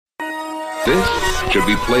This should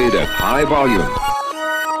be played at high volume.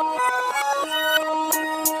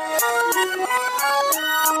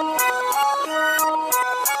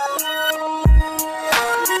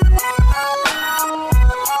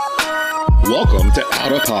 Welcome to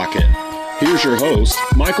Out of Pocket. Here's your host,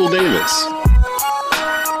 Michael Davis.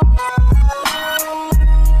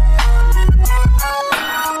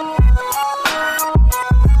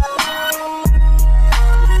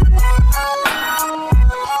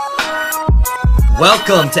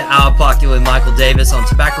 Welcome to Out of Pocket with Michael Davis on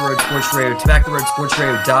Tobacco Road Sports Radio,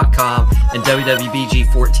 TobaccoRoadSportsRadio.com, and WWBG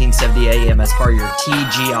 1470 AM as part of your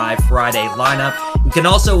TGI Friday lineup. You can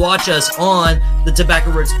also watch us on the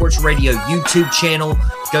Tobacco Road Sports Radio YouTube channel.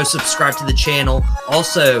 Go subscribe to the channel.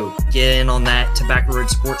 Also, get in on that Tobacco Road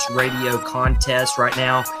Sports Radio contest right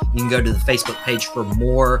now. You can go to the Facebook page for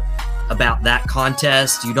more about that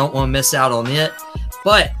contest. You don't want to miss out on it.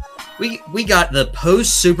 But we got the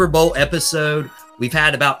post-Super Bowl episode. We've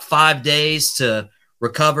had about 5 days to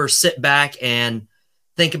recover, sit back, and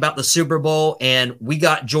think about the Super Bowl. And we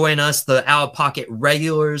got join us, the Out of Pocket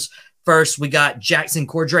regulars. First, we got Jackson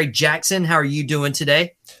Cordray. Jackson, how are you doing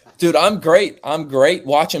today? Dude, I'm great. I'm great.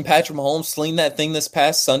 Watching Patrick Mahomes sling that thing this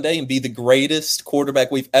past Sunday and be the greatest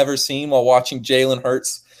quarterback we've ever seen while watching Jalen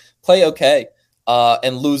Hurts play okay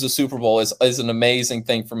and lose a Super Bowl is an amazing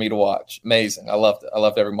thing for me to watch. Amazing. I loved it. I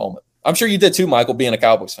loved every moment. I'm sure you did too, Michael, being a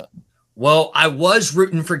Cowboys fan. Well, I was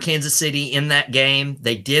rooting for Kansas City in that game.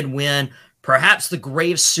 They did win perhaps the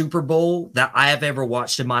greatest Super Bowl that I have ever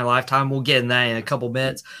watched in my lifetime. We'll get in that in a couple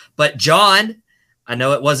minutes. But, John, I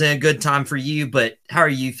know it wasn't a good time for you, but how are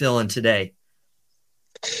you feeling today?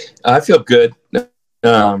 I feel good. It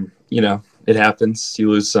happens.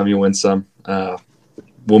 You lose some, you win some.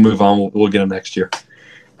 We'll move on. We'll get them next year.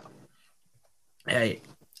 Hey,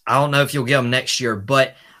 I don't know if you'll get them next year,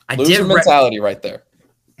 but I Loser did mentality right there.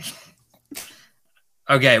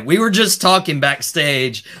 Okay, we were just talking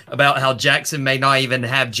backstage about how Jackson may not even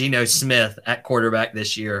have Geno Smith at quarterback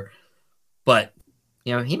this year. But,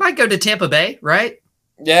 he might go to Tampa Bay, right?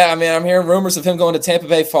 Yeah, I mean, I'm hearing rumors of him going to Tampa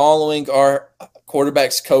Bay following our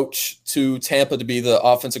quarterback's coach to Tampa to be the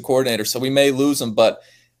offensive coordinator. So we may lose him. But,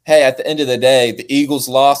 hey, at the end of the day, the Eagles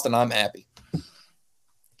lost, and I'm happy.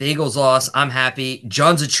 The Eagles lost. I'm happy.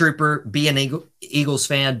 John's a trooper, be an Eagles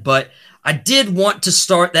fan. But I did want to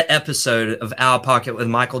start the episode of Out of Pocket with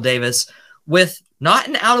Michael Davis with not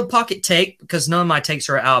an out-of-pocket take, because none of my takes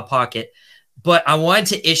are out of pocket, but I wanted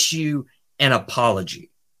to issue an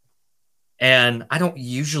apology. And I don't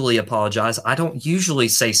usually apologize. I don't usually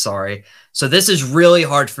say sorry. So this is really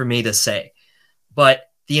hard for me to say. But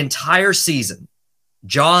the entire season,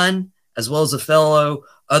 John, as well as a fellow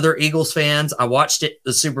other Eagles fans, I watched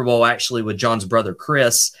the Super Bowl actually with John's brother,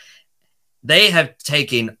 Chris. They have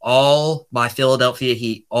taken all my Philadelphia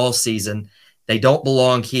Heat all season. They don't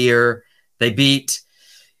belong here. They beat,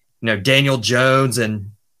 Daniel Jones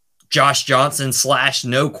and Josh Johnson /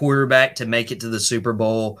 no quarterback to make it to the Super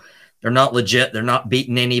Bowl. They're not legit. They're not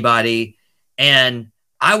beating anybody. And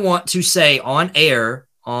I want to say on air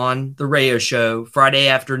on the radio show Friday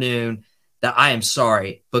afternoon that I am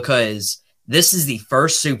sorry, because this is the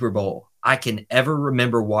first Super Bowl I can ever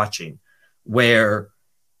remember watching where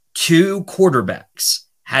two quarterbacks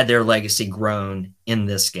had their legacy grown in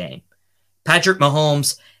this game. Patrick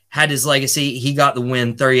Mahomes had his legacy. He got the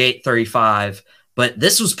win 38-35, but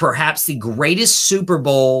this was perhaps the greatest Super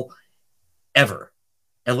Bowl ever,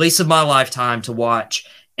 at least in my lifetime, to watch.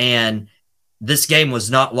 And this game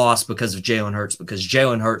was not lost because of Jalen Hurts, because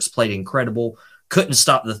Jalen Hurts played incredible, couldn't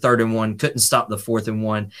stop the 3rd and 1, couldn't stop the 4th and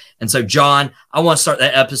 1. And so, John, I want to start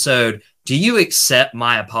that episode. Do you accept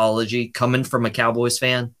my apology coming from a Cowboys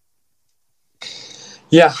fan?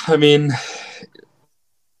 Yeah, I mean,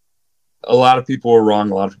 a lot of people were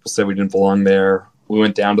wrong. A lot of people said we didn't belong there. We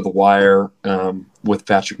went down to the wire with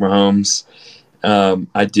Patrick Mahomes.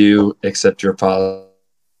 I do accept your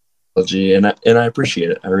apology, and I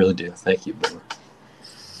appreciate it. I really do. Thank you, brother.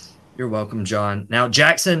 You're welcome, John. Now,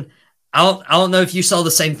 Jackson, I don't know if you saw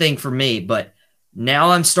the same thing for me, but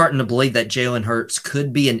now I'm starting to believe that Jalen Hurts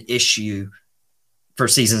could be an issue for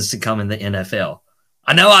seasons to come in the NFL.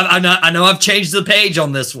 I know I've changed the page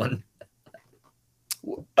on this one.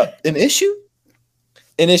 An issue?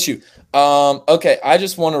 An issue. Okay, I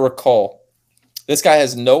just want to recall, this guy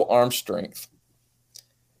has no arm strength.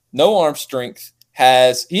 No arm strength.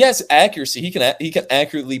 He has accuracy. He can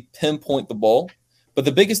accurately pinpoint the ball. But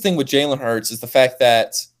the biggest thing with Jalen Hurts is the fact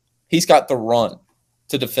that he's got the run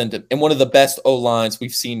to defend him, and one of the best O-lines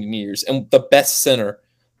we've seen in years, and the best center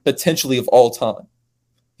potentially of all time.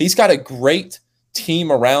 He's got a great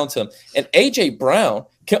team around him. And A.J. Brown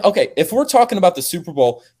Okay, if we're talking about the Super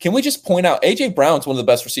Bowl, can we just point out A.J. Brown's one of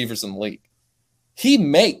the best receivers in the league? He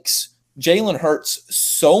makes Jalen Hurts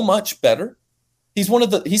so much better.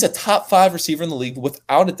 He's a top 5 receiver in the league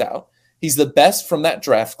without a doubt. He's the best from that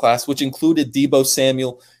draft class, which included Deebo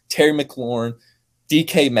Samuel, Terry McLaurin,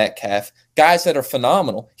 DK Metcalf, guys that are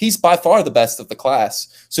phenomenal. He's by far the best of the class.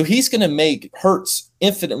 So he's going to make Hurts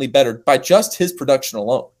infinitely better by just his production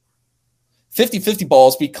alone. 50-50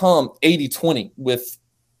 balls become 80-20 with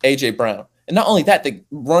A.J. Brown. And not only that, they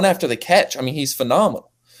run after the catch. I mean, he's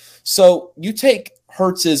phenomenal. So you take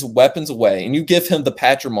Hurts' weapons away and you give him the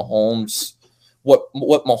Patrick Mahomes, what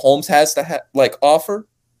Mahomes has to offer.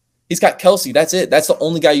 He's got Kelsey. That's it. That's the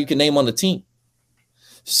only guy you can name on the team.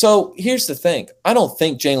 So here's the thing. I don't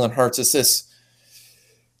think Jalen Hurts is this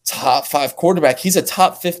top 5 quarterback. He's a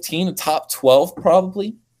top 15, a top 12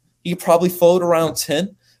 probably. He could probably float around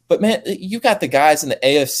 10. But, man, you got the guys in the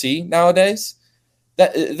AFC nowadays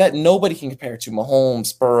that nobody can compare to.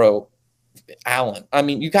 Mahomes, Burrow, Allen. I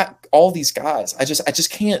mean, you got all these guys. I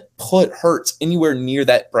just can't put Hurts anywhere near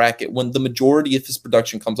that bracket when the majority of his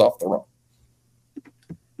production comes off the run.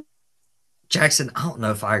 Jackson, I don't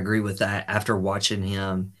know if I agree with that after watching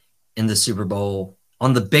him in the Super Bowl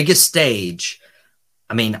on the biggest stage.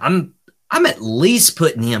 I mean, I'm at least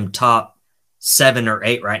putting him top 7 or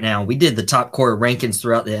 8 right now. We did the top quarter rankings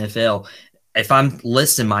throughout the NFL. If I'm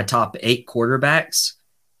listing my top 8 quarterbacks,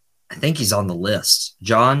 I think he's on the list.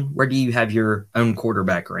 John, where do you have your own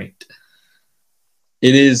quarterback ranked?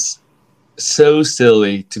 It is so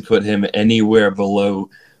silly to put him anywhere below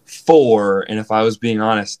 4. And if I was being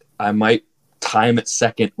honest, I might tie him at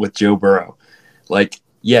second with Joe Burrow. Like,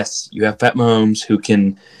 yes, you have Pat Mahomes who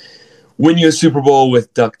can win you a Super Bowl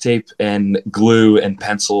with duct tape and glue and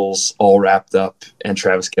pencils all wrapped up, and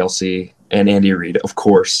Travis Kelce and Andy Reid, of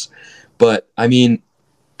course. But, I mean,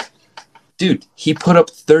 dude, he put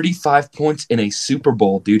up 35 points in a Super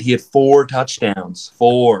Bowl, dude. He had 4 touchdowns.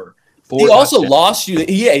 Four he also lost you.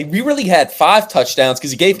 Yeah, we really had 5 touchdowns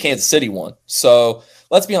because he gave Kansas City one. So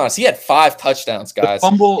let's be honest. He had 5 touchdowns, guys. The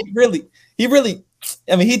fumble. He really,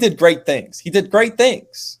 I mean, he did great things. He did great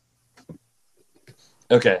things.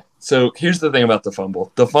 Okay, so here's the thing about the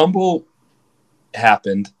fumble. The fumble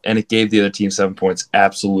happened, and it gave the other team 7 points,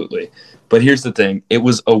 absolutely. But here's the thing. It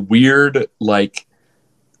was a weird,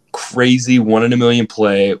 crazy 1 in a million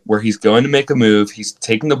play where he's going to make a move. He's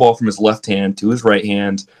taking the ball from his left hand to his right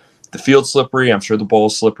hand. The field's slippery. I'm sure the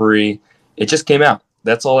ball's slippery. It just came out.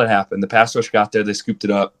 That's all that happened. The pass rush got there. They scooped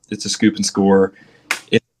it up. It's a scoop and score.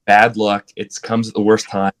 It's bad luck. It comes at the worst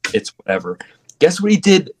time. It's whatever. Guess what he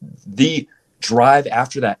did the drive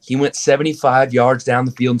after that? He went 75 yards down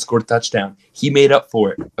the field and scored a touchdown. He made up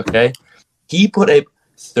for it, okay? He put up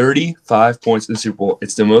 35 points in the Super Bowl.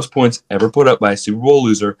 It's the most points ever put up by a Super Bowl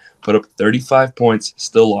loser. Put up 35 points,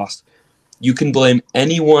 still lost. You can blame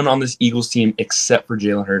anyone on this Eagles team except for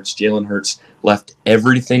Jalen Hurts. Jalen Hurts left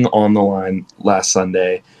everything on the line last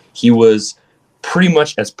Sunday. He was pretty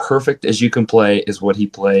much as perfect as you can play is what he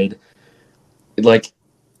played.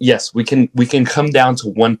 Yes, we can come down to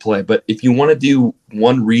one play, but if you want to do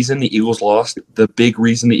one reason the Eagles lost, the big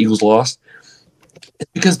reason the Eagles lost, it's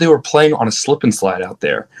because they were playing on a slip and slide out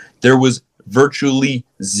there. There was virtually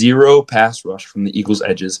 0 pass rush from the Eagles'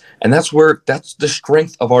 edges, and that's the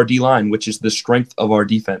strength of our D-line, which is the strength of our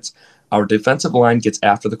defense. Our defensive line gets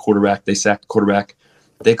after the quarterback. They sack the quarterback.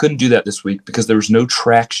 They couldn't do that this week because there was no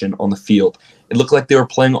traction on the field. It looked like they were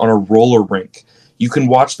playing on a roller rink. You can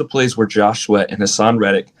watch the plays where Josh Sweat and Hassan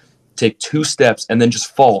Reddick take 2 steps and then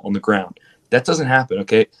just fall on the ground. That doesn't happen,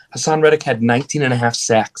 okay? Hassan Reddick had 19.5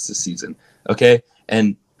 sacks this season, okay?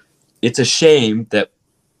 And it's a shame that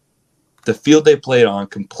the field they played on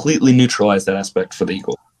completely neutralized that aspect for the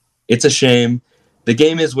Eagles. It's a shame. The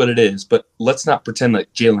game is what it is, but let's not pretend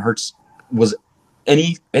like Jalen Hurts was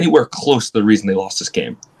anywhere close to the reason they lost this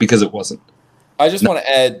game, because it wasn't. I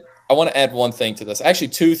want to add one thing to this. Actually,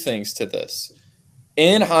 2 things to this.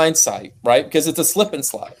 In hindsight, right? Because it's a slip and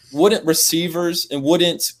slide. Wouldn't receivers and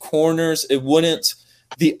wouldn't corners, it wouldn't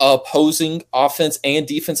the opposing offense and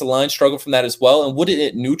defensive line struggle from that as well? And wouldn't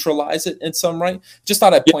it neutralize it in some right? Just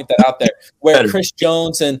thought I'd point that out there. Where Chris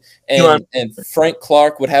Jones and Frank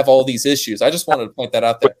Clark would have all these issues. I just wanted to point that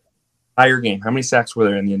out there. Entire game. How many sacks were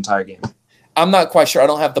there in the entire game? I'm not quite sure. I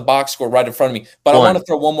don't have the box score right in front of me. But I want to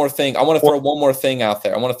throw one more thing. I want to throw one more thing out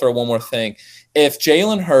there. If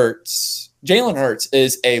Jalen Hurts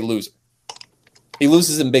is a loser. He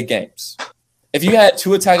loses in big games. If you had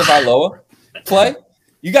Tua Tagovailoa play,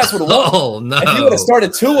 you guys would have won. Oh, no. If you would have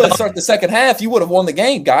started Tua and start the second half, you would have won the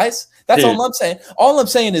game, guys. That's all I'm saying. All I'm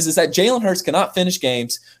saying is that Jalen Hurts cannot finish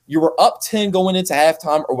games. You were up 10 going into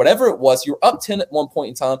halftime or whatever it was. You were up 10 at one point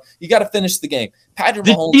in time. You got to finish the game. Patrick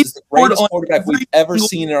Mahomes is the greatest quarterback we've ever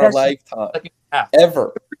seen in our lifetime.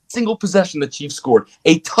 Ever. Single possession the Chiefs scored.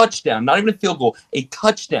 A touchdown, not even a field goal, a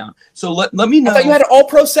touchdown. So let me know. I thought you had an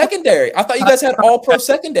all-pro secondary. I thought you guys had all-pro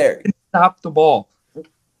secondary. Stop the ball.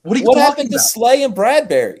 What happened to Slay and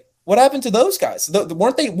Bradbury? What happened to those guys?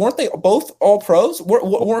 Weren't they both all pros?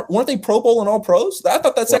 Weren't they Pro Bowl and all pros? I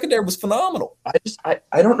thought that secondary was phenomenal.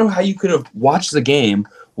 I don't know how you could have watched the game,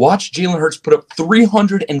 watched Jalen Hurts put up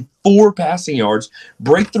 304 passing yards,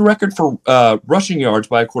 break the record for rushing yards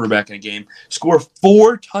by a quarterback in a game, score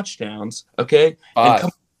 4 touchdowns, okay? And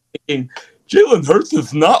come thinking, Jalen Hurts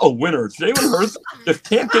is not a winner. Jalen Hurts just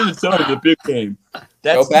can't get it done in the big game.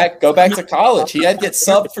 Go back to college. He had to get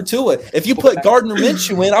subbed for Tua. If you put Gardner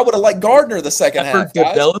Minshew in, I would have liked Gardner the second half.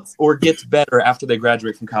 Develops or gets better after they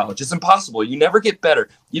graduate from college. It's impossible. You never get better.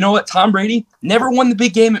 You know what? Tom Brady never won the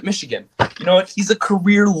big game at Michigan. You know what? He's a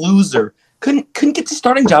career loser. Couldn't get the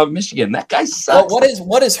starting job at Michigan. That guy sucks. Well,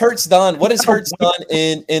 what has Hurts done? What has Hurts done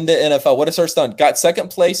in the NFL? What has Hurts done? Got second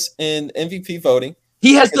place in MVP voting.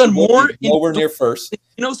 He has done more. Nowhere near first.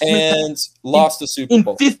 And lost the Super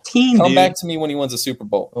Bowl. 15. Come back to me when he wins a Super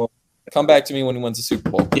Bowl. Come back to me when he wins a Super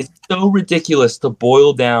Bowl. It's so ridiculous to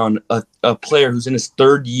boil down a player who's in his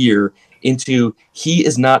 3rd year into he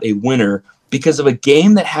is not a winner because of a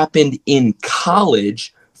game that happened in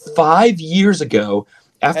college 5 years ago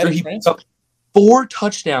after he put up 4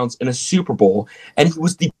 touchdowns in a Super Bowl, and he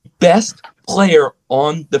was the best player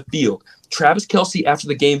on the field. Travis Kelce, after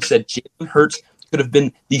the game, said Jalen Hurts could have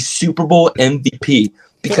been the Super Bowl MVP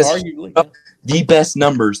because he put up the best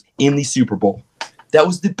numbers in the Super Bowl. That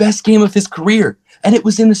was the best game of his career, and it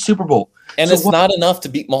was in the Super Bowl. And so it's not enough to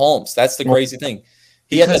beat Mahomes. That's the crazy thing.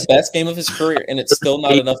 He had the best game of his career, and it's still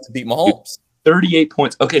not enough to beat Mahomes. 38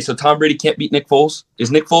 points. Okay, so Tom Brady can't beat Nick Foles.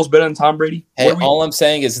 Is Nick Foles better than Tom Brady? Hey, all I'm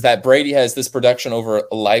saying is that Brady has this production over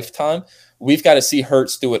a lifetime. We've got to see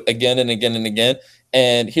Hurts do it again and again and again.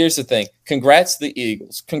 And here's the thing. Congrats to the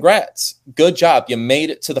Eagles. Congrats. Good job. You made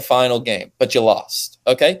it to the final game, but you lost.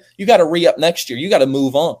 Okay? You got to re-up next year. You got to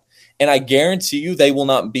move on. And I guarantee you they will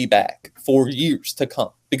not be back for years to come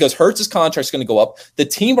because Hurts' contract is going to go up. The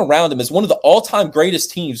team around him is one of the all-time greatest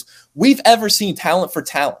teams we've ever seen, talent for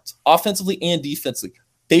talent, offensively and defensively.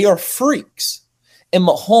 They are freaks. And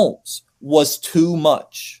Mahomes was too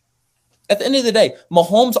much. At the end of the day,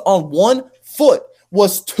 Mahomes on one foot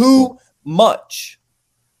was too much.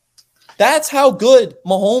 That's how good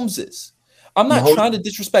Mahomes is. I'm not trying to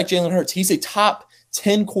disrespect Jalen Hurts. He's a top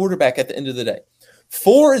 10 quarterback at the end of the day.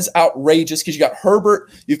 4 is outrageous because you got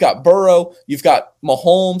Herbert, you've got Burrow, you've got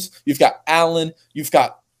Mahomes, you've got Allen, you've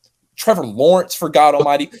got Trevor Lawrence, for God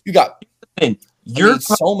almighty. You got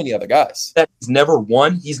so many other guys. That he's never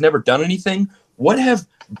won. He's never done anything. What have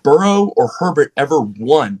Burrow or Herbert ever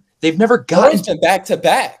won? They've never gotten to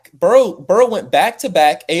back-to-back. Burrow went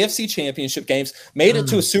back-to-back AFC championship games, made it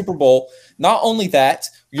to a Super Bowl. Not only that,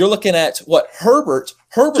 you're looking at what Herbert's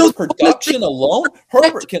production alone.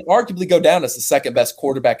 Herbert can arguably go down as the second best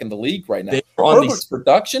quarterback in the league right now. Herbert's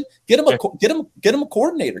production, get him a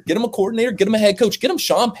coordinator, get him a head coach, get him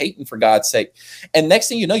Sean Payton, for God's sake. And next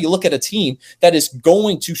thing you know, you look at a team that is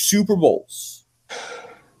going to Super Bowls.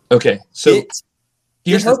 Okay, so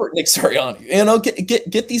here's Herbert, Nick Sirianni. You know,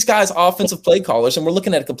 get these guys offensive play callers, and we're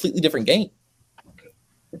looking at a completely different game.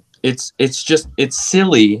 It's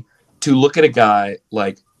silly to look at a guy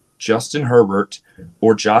like Justin Herbert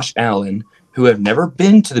or Josh Allen who have never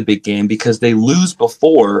been to the big game because they lose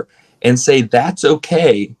before and say that's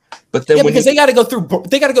okay. But then because they got to go through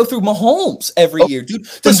Mahomes every year, dude.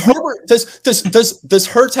 Does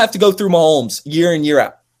Hurts have to go through Mahomes year in, year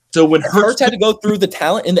out? So when Hurts had to go through the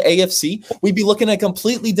talent in the AFC, we'd be looking at a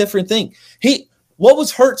completely different thing. What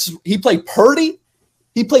was Hurts? He played Purdy.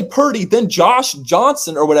 Then Josh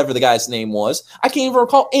Johnson or whatever the guy's name was. I can't even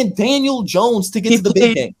recall. And Daniel Jones to get to the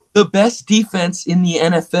big game. The best defense in the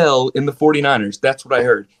NFL in the 49ers. That's what I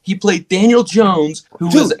heard. He played Daniel Jones, who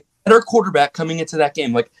was a better quarterback coming into that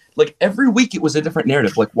game. Like every week it was a different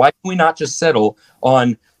narrative. Like, why can we not just settle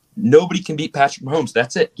on nobody can beat Patrick Mahomes?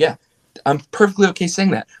 That's it. Yeah. I'm perfectly okay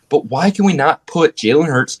saying that. But why can we not put Jalen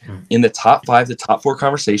Hurts in the top 5, the top 4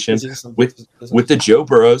 conversation with the Joe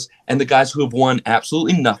Burrows and the guys who have won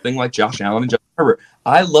absolutely nothing, like Josh Allen and Justin Herbert?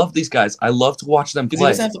 I love these guys. I love to watch them play. He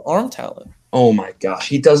doesn't have the arm talent. Oh my gosh,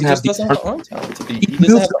 he doesn't have the arm talent to be. He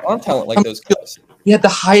doesn't have the arm talent like those guys. He had the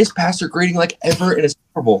highest passer grading like ever in a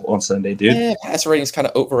Super Bowl on Sunday, dude. Yeah, passer rating is kind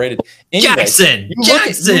of overrated. Anyway, Jackson.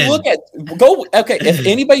 Okay, if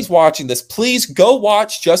anybody's watching this, please go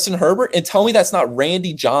watch Justin Herbert and tell me that's not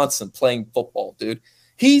Randy Johnson playing football, dude.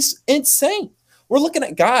 He's insane. We're looking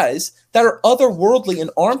at guys that are otherworldly in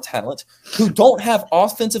arm talent who don't have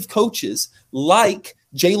offensive coaches like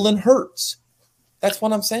Jalen Hurts. That's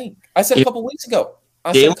what I'm saying. I said a couple weeks ago.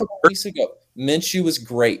 Minshew was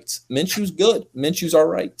great. Minshew's good. Minshew's all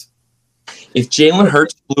right. If Jalen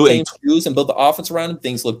Hurts blew and build the offense around him,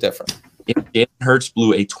 things look different. If Jalen Hurts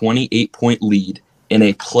blew a 28-point lead in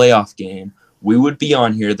a playoff game, we would be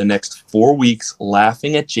on here the next 4 weeks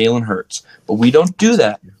laughing at Jalen Hurts. But we don't do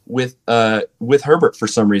that with Herbert for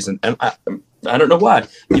some reason, and I don't know why.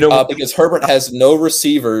 Because Herbert has no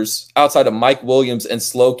receivers outside of Mike Williams and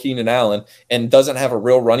slow Keenan Allen, and doesn't have a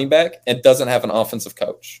real running back, and doesn't have an offensive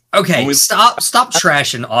coach. Okay, stop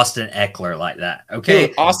trashing Austin Eckler like that. Okay,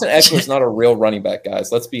 dude, Austin Eckler is not a real running back,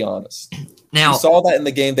 guys. Let's be honest. Now, we saw that in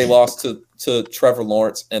the game they lost to Trevor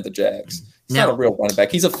Lawrence and the Jags. He's not a real running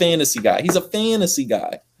back. He's a fantasy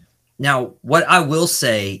guy. Now, what I will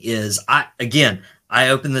say is, I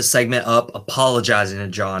opened this segment up apologizing to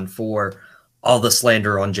John for all the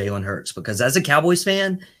slander on Jalen Hurts, because as a Cowboys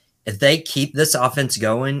fan, if they keep this offense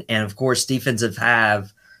going, and of course defensive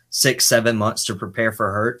have 6-7 months to prepare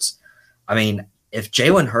for Hurts, I mean, if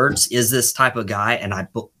Jalen Hurts is this type of guy, and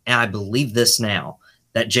I believe this now,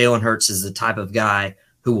 that Jalen Hurts is the type of guy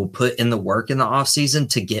who will put in the work in the offseason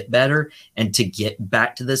to get better and to get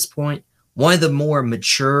back to this point. One of the more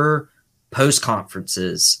mature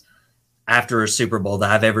post-conferences after a Super Bowl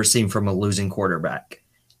that I've ever seen from a losing quarterback.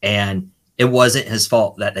 And it wasn't his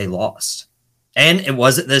fault that they lost. And it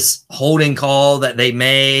wasn't this holding call that they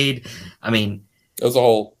made. I mean, it was a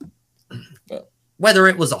hold. Whether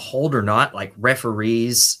it was a hold or not, like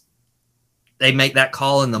referees, they make that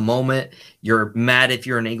call in the moment. You're mad if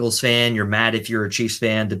you're an Eagles fan. You're mad if you're a Chiefs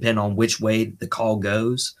fan, depending on which way the call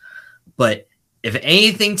goes. But if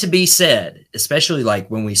anything to be said, especially like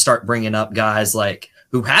when we start bringing up guys like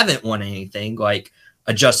who haven't won anything, like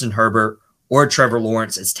a Justin Herbert or Trevor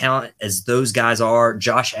Lawrence, as talented as those guys are,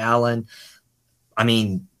 Josh Allen, I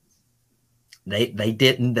mean, they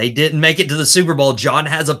didn't make it to the Super Bowl. John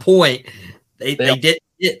has a point. They didn't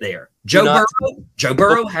get there. Joe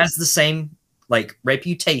Burrow has the same like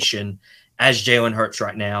reputation as Jalen Hurts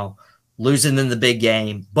right now, losing in the big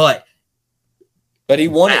game, but he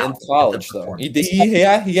won it in college, though.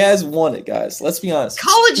 He has won it, guys. Let's be honest.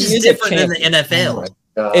 College is different than the NFL.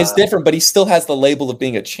 It's different, but he still has the label of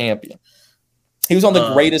being a champion. He was on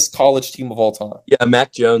the greatest college team of all time. Yeah,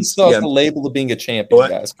 Mac Jones. He still has the label of being a champion,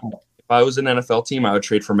 guys. Come on. If I was an NFL team, I would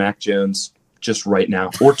trade for Mac Jones just right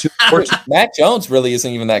now. Or two. Mac Jones really isn't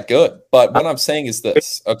even that good. But what I'm saying is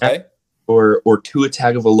this, okay? Or Tua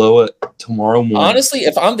Tagovailoa tomorrow morning. Honestly,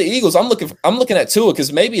 if I'm the Eagles, I'm looking at Tua,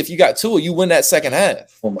 because maybe if you got Tua, you win that second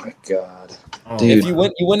half. Oh my God, dude! If you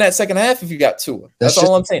win that second half if you got Tua. That's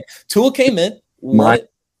all I'm saying. Tua came in, won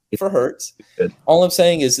it for Hurts. All I'm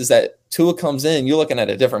saying is that Tua comes in, you're looking at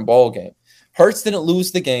a different ball game. Hurts didn't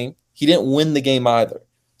lose the game. He didn't win the game either.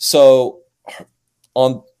 So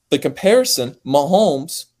on the comparison,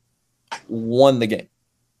 Mahomes won the game.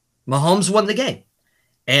 Mahomes won the game.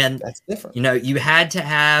 And that's different. You had to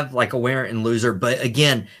have like a winner and loser. But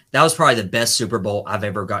again, that was probably the best Super Bowl I've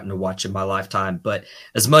ever gotten to watch in my lifetime. But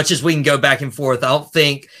as much as we can go back and forth, I don't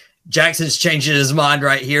think Jackson's changing his mind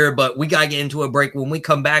right here. But we got to get into a break. When we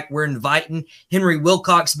come back, we're inviting Henry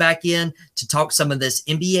Wilcox back in to talk some of this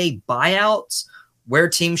NBA buyouts, where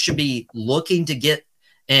teams should be looking to get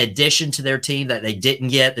an addition to their team that they didn't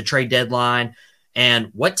get the trade deadline,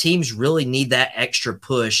 and what teams really need that extra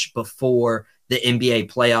push before the NBA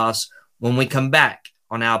playoffs, when we come back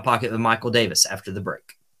on Out of Pocket with Michael Davis after the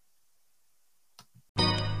break.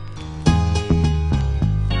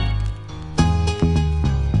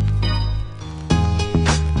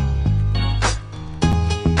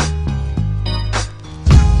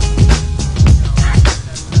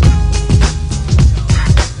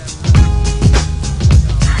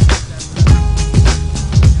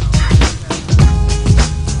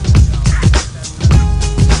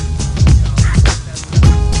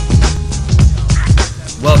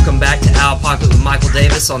 Welcome back to Out of Pocket with Michael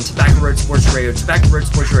Davis on Tobacco Road Sports Radio,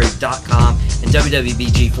 TobaccoRoadSportsRadio.com, and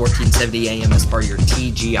WWBG 1470 AM as part of your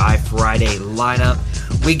TGI Friday lineup.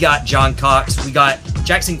 We got John Cox, we got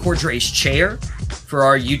Jackson Cordre's chair for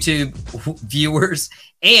our YouTube viewers,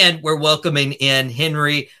 and we're welcoming in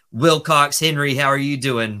Henry Wilcox. Henry, how are you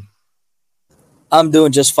doing? I'm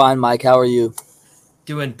doing just fine, Mike. How are you?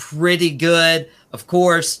 Doing pretty good. Of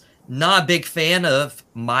course, not a big fan of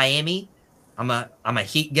Miami. I'm a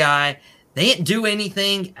Heat guy. They didn't do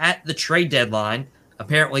anything at the trade deadline.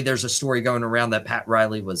 Apparently, there's a story going around that Pat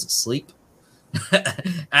Riley was asleep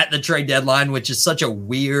at the trade deadline, which is such a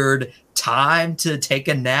weird time to take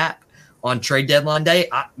a nap on trade deadline day.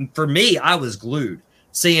 For me, I was glued,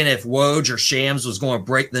 seeing if Woj or Shams was going to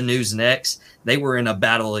break the news next. They were in a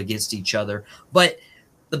battle against each other. But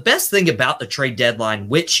the best thing about the trade deadline,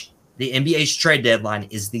 which the NBA's trade deadline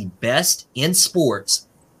is the best in sports,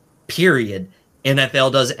 period.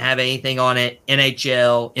 NFL doesn't have anything on it.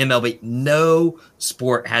 NHL, MLB, no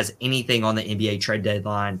sport has anything on the NBA trade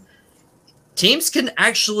deadline. Teams can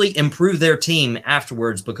actually improve their team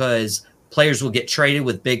afterwards because players will get traded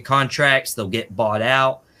with big contracts. They'll get bought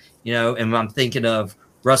out, and I'm thinking of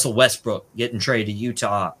Russell Westbrook getting traded to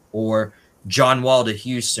Utah, or John Wall to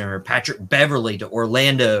Houston, or Patrick Beverley to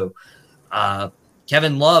Orlando.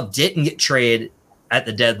 Kevin Love didn't get traded at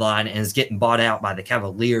the deadline and is getting bought out by the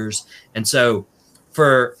Cavaliers. And so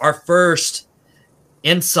for our first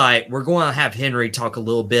insight, we're going to have Henry talk a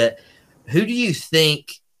little bit. Who do you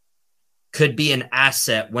think could be an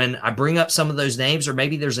asset when I bring up some of those names, or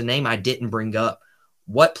maybe there's a name I didn't bring up?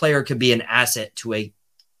 What player could be an asset to a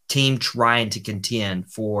team trying to contend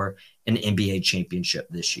for an NBA championship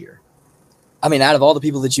this year? I mean, out of all the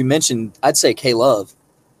people that you mentioned, I'd say K-Love.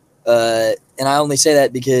 And I only say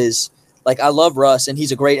that because, I love Russ, and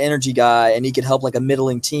he's a great energy guy, and he could help, a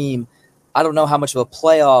middling team. I don't know how much of a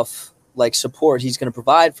playoff, support he's going to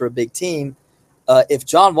provide for a big team. If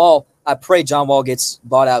John Wall – I pray John Wall gets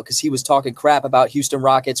bought out because he was talking crap about Houston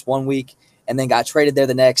Rockets one week and then got traded there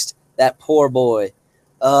the next. That poor boy.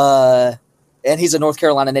 And he's a North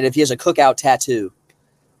Carolina native. He has a cookout tattoo.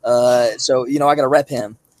 So, I got to rep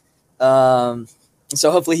him.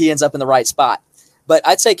 So hopefully he ends up in the right spot. But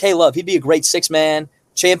I'd say K-Love. He'd be a great six-man,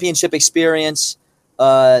 championship experience.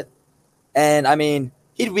 And, I mean,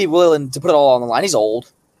 he'd be willing to put it all on the line. He's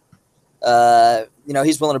old.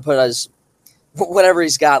 He's willing to put his whatever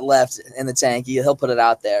he's got left in the tank. He'll put it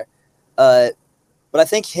out there. But I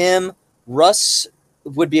think Russ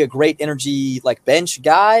would be a great energy, bench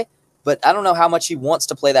guy. But I don't know how much he wants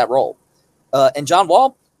to play that role. And John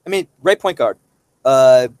Wall, great point guard.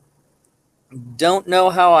 Don't know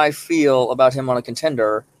how I feel about him on a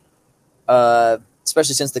contender,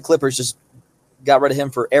 especially since the Clippers just got rid of him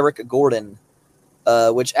for Eric Gordon,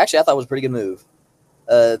 which actually I thought was a pretty good move.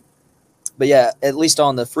 But yeah, at least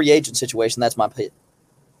on the free agent situation, that's my pick.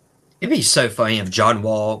 It'd be so funny if John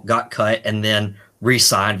Wall got cut and then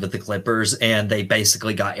re-signed with the Clippers and they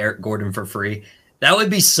basically got Eric Gordon for free. That would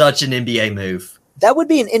be such an NBA move. That would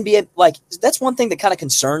be an NBA, that's one thing that kind of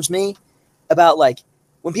concerns me about,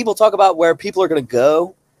 when people talk about where people are going to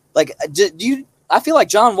go, I feel like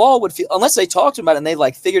John Wall would feel, unless they talked about it and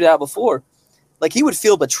they figured it out before, he would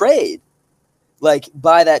feel betrayed,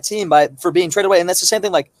 by that team for being traded away. And that's the same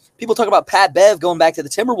thing. People talk about Pat Bev going back to the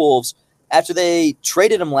Timberwolves after they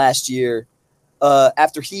traded him last year,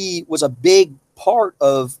 after he was a big part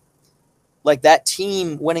of that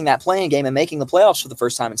team winning that playing game and making the playoffs for the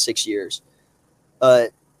first time in 6 years.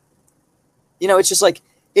 It's just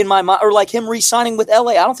in my mind, or him re-signing with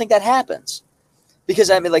LA. I don't think that happens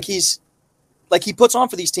because he puts on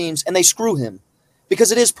for these teams and they screw him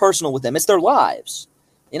because it is personal with them. It's their lives.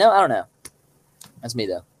 I don't know. That's me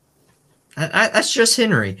though. That's just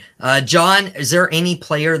Henry. John, is there any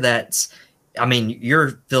player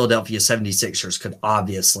your Philadelphia 76ers could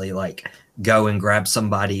obviously go and grab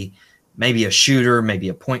somebody, maybe a shooter, maybe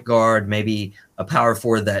a point guard, maybe a power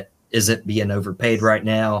forward that isn't being overpaid right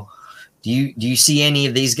now. Do you see any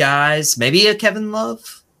of these guys? Maybe a Kevin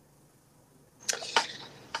Love?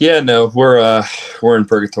 Yeah, no, we're in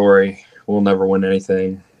purgatory. We'll never win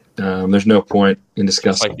anything. There's no point in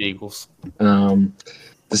discussing. Like the Eagles.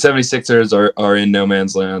 The 76ers are in no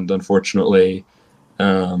man's land, unfortunately.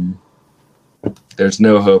 There's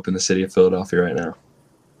no hope in the city of Philadelphia right now.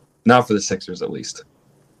 Not for the Sixers, at least.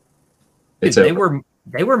 They were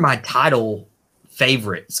my title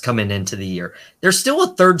favorites coming into the year. They're still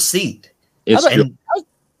a third seed. I was going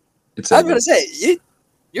to say,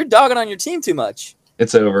 you're dogging on your team too much.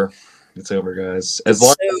 It's over. It's over, guys. As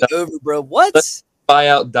long as over, bro. What? Let's buy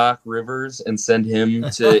out Doc Rivers and send him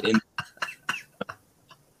to.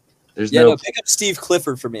 Pick up Steve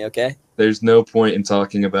Clifford for me, okay? There's no point in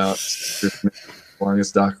talking about as long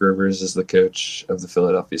as Doc Rivers is the coach of the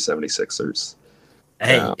Philadelphia 76ers.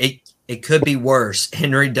 Hey, it could be worse.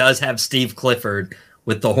 Henry does have Steve Clifford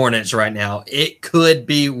with the Hornets right now. It could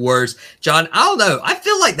be worse. John, I don't know. I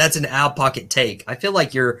feel like that's an out-of-pocket take. I feel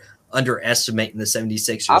like you're underestimating the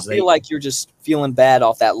 76ers. I feel like you're just feeling bad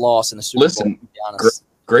off that loss in the Super Bowl, to be honest.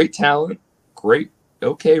 Great talent,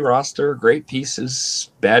 okay roster, great pieces,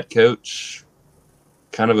 bad coach.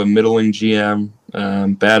 kind of a middling GM,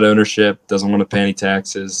 bad ownership, doesn't want to pay any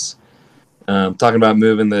taxes. Talking about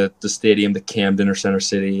moving the stadium to Camden or Center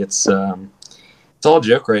City. It's all a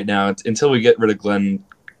joke right now. Until we get rid of Glenn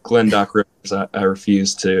Doc Rivers, I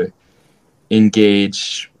refuse to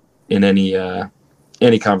engage in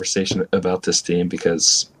any conversation about this team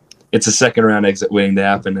because it's a second round exit waiting to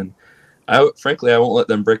happen. And frankly, I won't let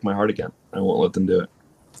them break my heart again. I won't let them do it.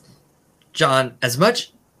 John, as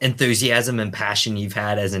much enthusiasm and passion you've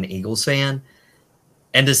had as an Eagles fan,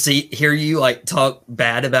 and to hear you like talk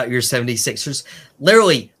bad about your 76ers,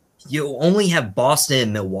 literally you only have Boston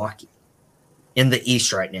and Milwaukee in the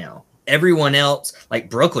East right now. Everyone else, like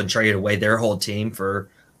Brooklyn traded away their whole team for,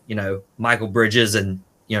 Michael Bridges and,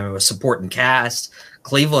 a supporting cast.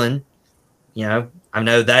 Cleveland, I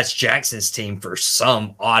know that's Jackson's team for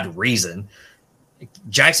some odd reason.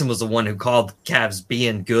 Jackson was the one who called Cavs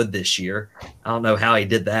being good this year. I don't know how he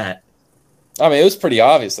did that. I mean, it was pretty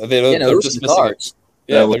obvious. They're just missing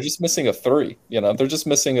they're just missing a 3. They're just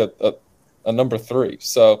missing a number 3.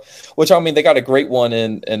 So, which I mean, they got a great one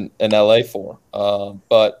in LA for.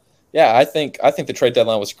 But yeah, I think the trade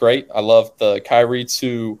deadline was great. I love the Kyrie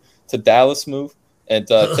to Dallas move, and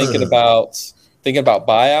thinking about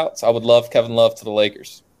buyouts. I would love Kevin Love to the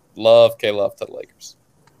Lakers. Love K Love to the Lakers.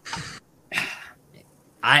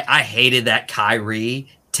 I hated that Kyrie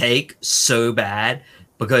take so bad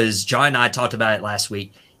because John and I talked about it last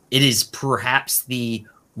week. It is perhaps the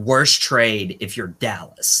worst trade if you're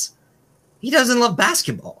Dallas. He doesn't love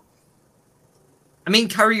basketball. I mean,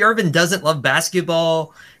 Kyrie Irving doesn't love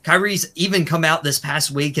basketball. Kyrie's even come out this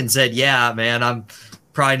past week and said, yeah, man, I'm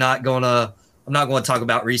not going to talk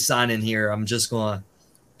about re-signing here. I'm just going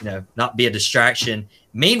to, not be a distraction.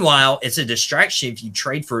 Meanwhile, it's a distraction if you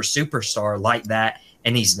trade for a superstar like that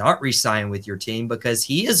and he's not re-signing with your team because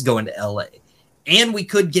he is going to LA. And we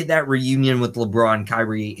could get that reunion with LeBron,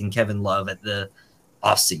 Kyrie, and Kevin Love at the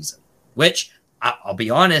offseason, which I'll be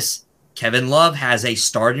honest, Kevin Love has a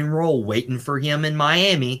starting role waiting for him in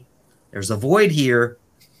Miami. There's a void here.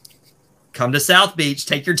 Come to South Beach.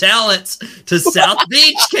 Take your talents to South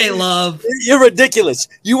Beach, K-Love. You're ridiculous.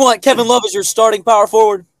 You want Kevin Love as your starting power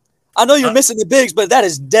forward? I know you're missing the bigs, but that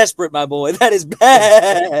is desperate, my boy. That is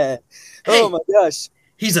bad. Hey, oh, my gosh.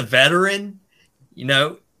 He's a veteran,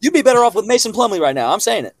 You'd be better off with Mason Plumlee right now. I'm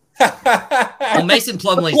saying it. Well, Mason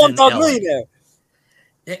Plumlee's in $1 LA. millionaire.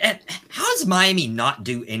 And how does Miami not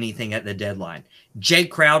do anything at the deadline? Jay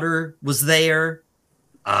Crowder was there.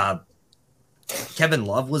 Kevin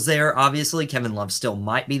Love was there, obviously. Kevin Love still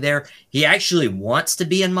might be there. He actually wants to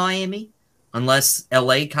be in Miami unless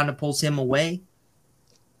LA kind of pulls him away.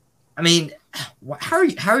 I mean, how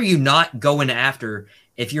are you not going after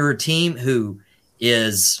if you're a team who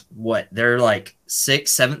is they're like 6th,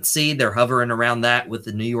 7th seed. They're hovering around that with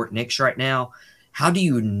the New York Knicks right now. How do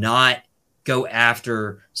you not go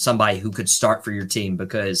after somebody who could start for your team?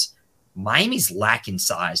 Because Miami's lacking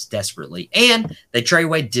size desperately. And they trade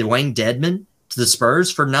away Dwayne Dedmon to the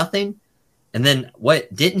Spurs for nothing. And then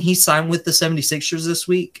didn't he sign with the 76ers this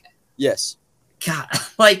week? Yes. God,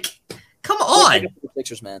 come on.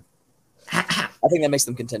 Sixers, man. I think that makes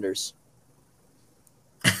them contenders.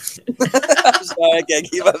 I'm sorry, I can't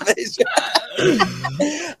keep my face.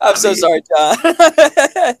 I'm so sorry, John.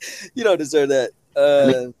 You don't deserve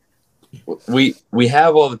that. We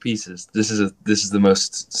have all the pieces. This is the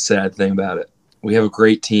most sad thing about it. We have a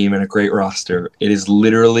great team and a great roster. It is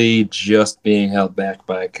literally just being held back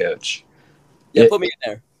by a coach. Yeah, put me in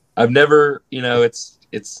there. I've never, it's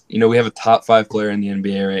we have a top 5 player in the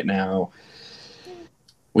NBA right now.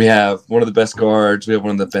 We have one of the best guards. We have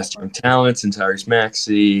one of the best young talents in Tyrese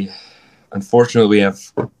Maxey. Unfortunately, we have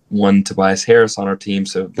one Tobias Harris on our team,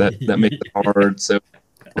 so that makes it hard. So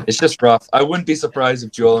it's just rough. I wouldn't be surprised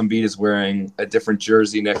if Joel Embiid is wearing a different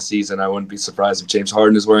jersey next season. I wouldn't be surprised if James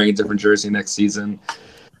Harden is wearing a different jersey next season.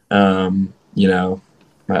 It's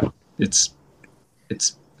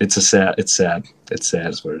sad. It's sad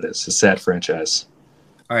is what it is. It's a sad franchise.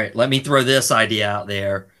 All right, let me throw this idea out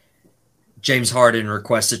there. James Harden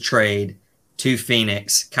requests a trade to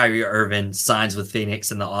Phoenix. Kyrie Irving signs with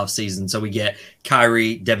Phoenix in the offseason. So we get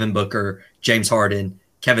Kyrie, Devin Booker, James Harden,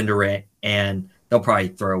 Kevin Durant, and they'll probably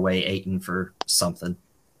throw away Ayton for something.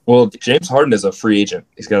 Well, James Harden is a free agent.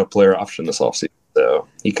 He's got a player option this offseason, so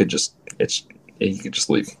he could just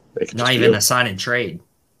leave. Not even a sign and trade.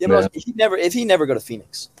 Yeah, but if he never go to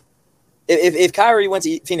Phoenix. If Kyrie went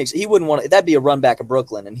to Phoenix, he wouldn't want to. That'd be a run back of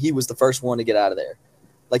Brooklyn, and he was the first one to get out of there.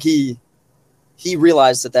 Like he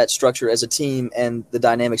realized that structure as a team and the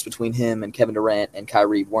dynamics between him and Kevin Durant and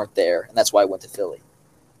Kyrie weren't there, and that's why he went to Philly.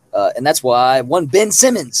 And that's why one Ben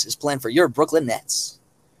Simmons is playing for your Brooklyn Nets.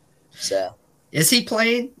 So Is he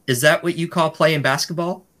playing? Is that what you call playing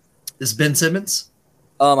basketball? Is Ben Simmons?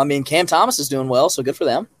 I mean, Cam Thomas is doing well, so good for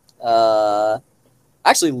them. I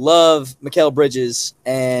actually love Mikal Bridges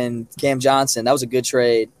and Cam Johnson. That was a good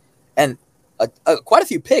trade. And quite a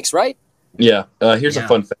few picks, right? Yeah. Here's a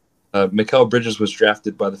fun fact. Mikal Bridges was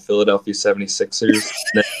drafted by the Philadelphia 76ers.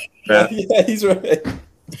 Yeah, he's right.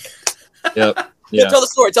 Yep. Yeah. Tell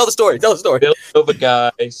the story. Villanova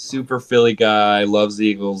guy, super Philly guy, loves the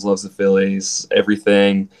Eagles, loves the Phillies,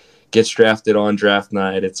 everything. Gets drafted on draft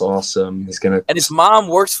night. It's awesome. And his mom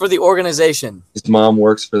works for the organization. His mom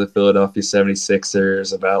works for the Philadelphia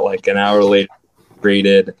 76ers. About like an hour later,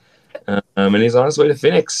 graded. And he's on his way to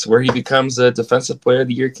Phoenix, where he becomes a Defensive Player of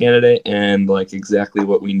the Year candidate and like exactly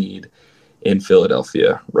what we need in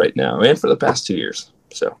Philadelphia right now and for the past 2 years.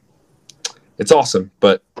 So it's awesome.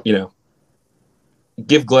 But,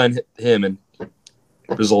 give Glenn him and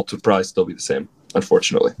results would probably still be the same,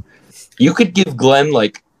 unfortunately. You could give Glenn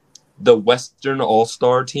like the Western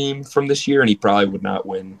All-Star team from this year and he probably would not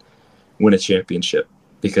win a championship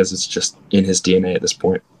because it's just in his DNA at this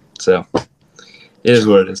point. So it is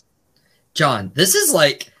what it is. John, this is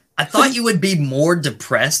like, I thought you would be more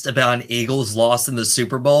depressed about an Eagles loss in the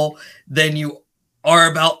Super Bowl than you are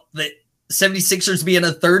about the 76ers being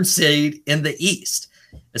a third seed in the East,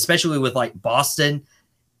 especially with like Boston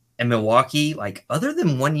and Milwaukee. Like, other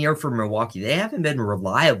than 1 year for Milwaukee, they haven't been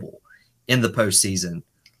reliable in the postseason.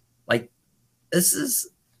 Like, this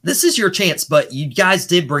is your chance, but you guys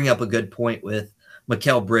did bring up a good point with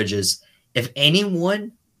Mikal Bridges. If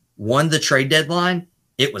anyone won the trade deadline,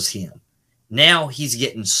 it was him. Now he's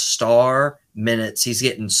getting star minutes. He's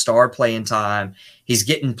getting star playing time. He's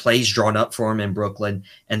getting plays drawn up for him in Brooklyn.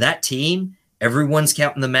 And that team, everyone's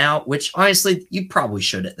counting them out, which honestly, you probably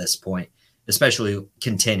should at this point, especially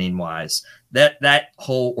contending-wise. That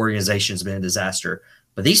whole organization has been a disaster.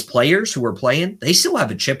 But these players who are playing, they still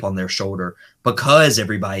have a chip on their shoulder because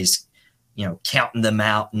everybody's, counting them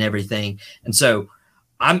out and everything. And so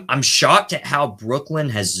I'm shocked at how Brooklyn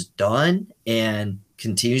has done and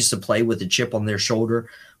continues to play with a chip on their shoulder.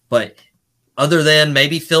 But other than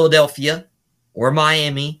maybe Philadelphia or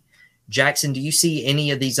Miami, Jackson, do you see any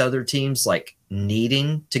of these other teams like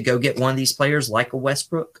needing to go get one of these players like a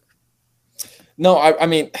Westbrook? No, I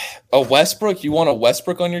mean, a Westbrook, you want a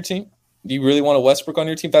Westbrook on your team? Do you really want a Westbrook on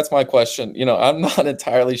your team? That's my question. I'm not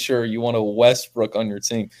entirely sure you want a Westbrook on your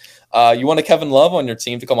team. You want a Kevin Love on your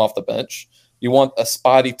team to come off the bench. You want a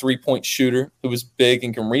spotty three-point shooter who is big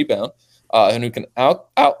and can rebound. And who can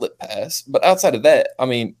outlet pass. But outside of that, I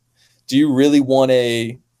mean, do you really want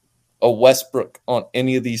a Westbrook on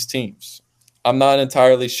any of these teams? I'm not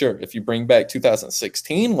entirely sure. If you bring back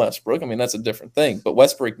 2016 Westbrook, I mean, that's a different thing. But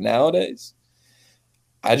Westbrook nowadays,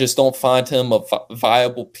 I just don't find him a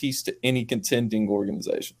viable piece to any contending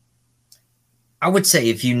organization. I would say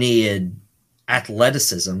if you needed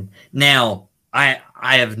athleticism. Now, I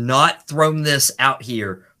have not thrown this out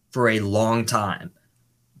here for a long time.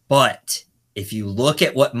 But if you look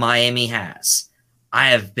at what Miami has, I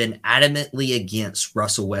have been adamantly against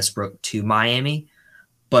Russell Westbrook to Miami.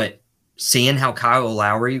 But seeing how Kyle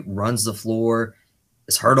Lowry runs the floor,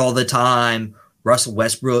 is hurt all the time, Russell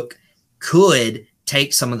Westbrook could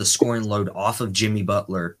take some of the scoring load off of Jimmy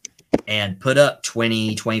Butler and put up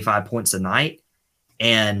 20, 25 points a night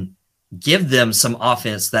and give them some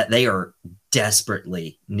offense that they are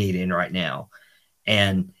desperately needing right now.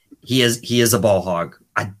 And he is a ball hog.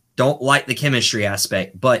 I don't like the chemistry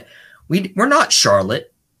aspect, but we're not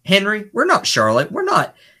Charlotte, Henry. We're not Charlotte.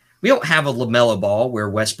 We don't have a LaMelo Ball where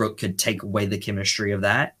Westbrook could take away the chemistry of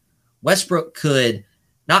that. Westbrook could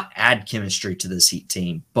not add chemistry to this Heat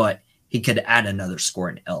team, but he could add another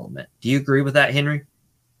scoring element. Do you agree with that, Henry?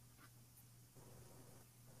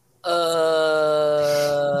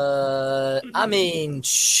 I mean,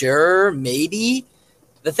 sure, maybe.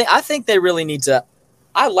 I think they really need to.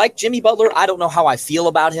 I like Jimmy Butler. I don't know how I feel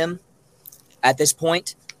about him at this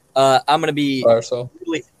point. I'm going to be. Fire sale.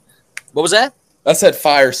 What was that? I said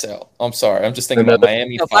fire sale. I'm sorry. I'm just thinking about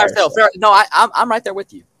Miami. No, fire sale. No, I'm right there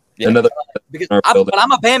with you. Yeah. But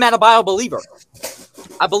I'm a Bam Adebayo believer.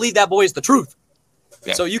 I believe that boy is the truth.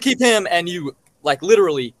 Yeah. So you keep him and you like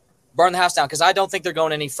literally burn the house down because I don't think they're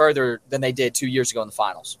going any further than they did 2 years ago in the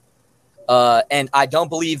finals. And I don't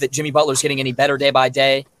believe that Jimmy Butler's getting any better day by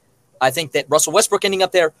day. I think that Russell Westbrook ending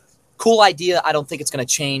up there, cool idea. I don't think it's going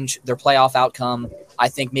to change their playoff outcome. I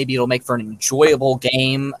think maybe it'll make for an enjoyable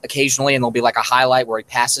game occasionally, and there'll be like a highlight where he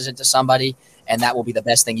passes it to somebody, and that will be the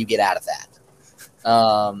best thing you get out of that.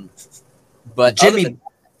 But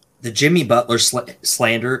the Jimmy Butler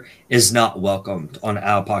slander is not welcomed on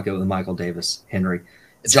Out of Pocket with Michael Davis, Henry.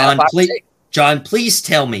 John, John, please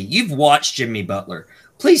tell me you've watched Jimmy Butler.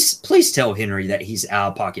 Please tell Henry that he's out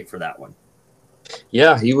of pocket for that one.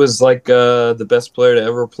 Yeah, he was like the best player to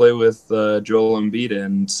ever play with Joel Embiid,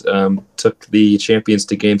 and took the champions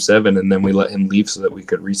to Game 7, and then we let him leave so that we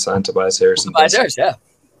could re-sign Tobias Harris. Tobias Harris, yeah.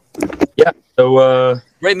 Yeah, so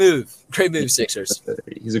great move, Sixers.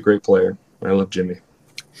 He's a great player. I love Jimmy.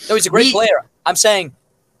 No, he's a great player. I'm saying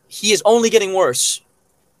he is only getting worse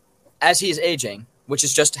as he is aging, which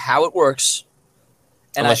is just how it works.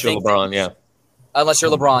 And unless you're LeBron, yeah. Unless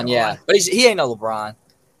you're LeBron, yeah. But he ain't no LeBron.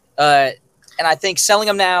 And I think selling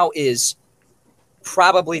him now is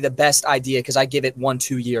probably the best idea because I give it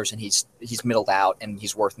 1-2 years and he's middled out and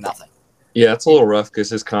he's worth nothing. Yeah, it's a little rough because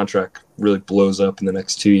his contract really blows up in the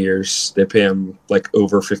next 2 years. They pay him like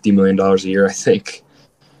over $50 million a year, I think.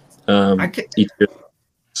 Each year.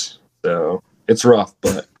 So it's rough,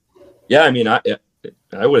 but yeah, I mean, I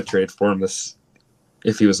would have traded for him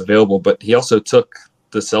if he was available, but he also took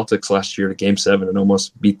the Celtics last year to Game 7 and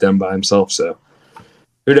almost beat them by himself. So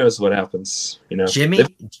who knows what happens? You know, Jimmy,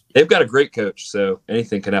 they've got a great coach, so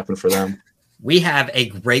anything can happen for them. We have a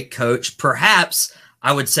great coach, perhaps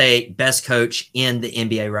I would say best coach in the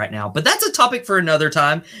NBA right now, but that's a topic for another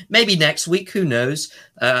time. Maybe next week. Who knows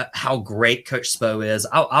how great Coach Spo is?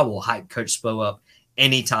 I will hype Coach Spo up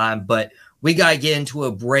anytime, but we got to get into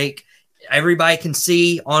a break. Everybody can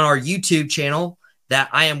see on our YouTube channel that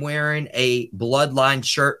I am wearing a Bloodline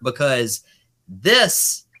shirt because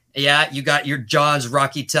this, you got your John's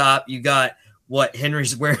Rocky Top. You got what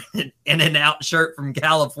Henry's wearing an In-N-Out shirt from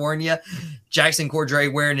California. Jackson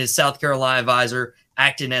Cordray wearing his South Carolina visor,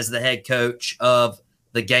 acting as the head coach of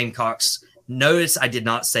the Gamecocks. Notice I did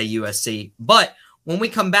not say USC, but when we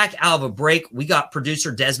come back out of a break, we got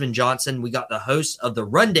producer Desmond Johnson. We got the host of The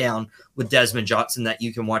Rundown with Desmond Johnson that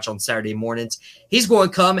you can watch on Saturday mornings. He's going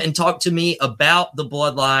to come and talk to me about the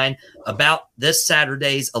Bloodline, about this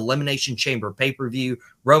Saturday's Elimination Chamber pay-per-view,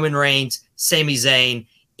 Roman Reigns, Sami Zayn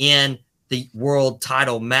in the world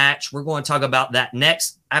title match. We're going to talk about that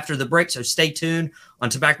next after the break, so stay tuned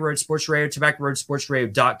on Tobacco Road Sports Radio,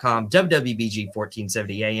 TobaccoRoadSportsRadio.com, WWBG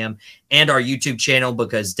 1470 AM, and our YouTube channel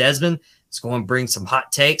because Desmond is going to bring some hot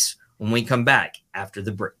takes when we come back after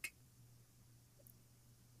the break.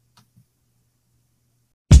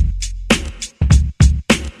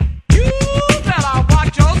 You better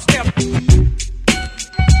watch your step.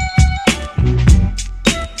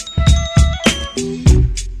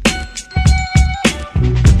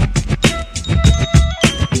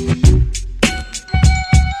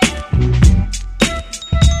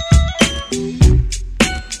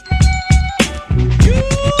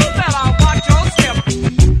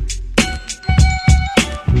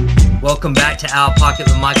 Welcome back to Out of Pocket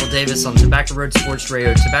with Michael Davis on Tobacco Road Sports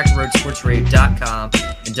Radio, TobaccoRoadSportsRadio.com,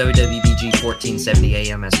 and WWBG 1470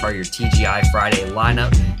 AM as part of your TGI Friday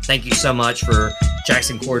lineup. Thank you so much for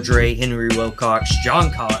Jackson Cordray, Henry Wilcox,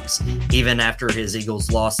 John Cox. Even after his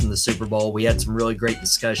Eagles lost in the Super Bowl, we had some really great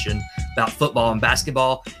discussion about football and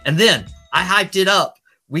basketball. And then I hyped it up.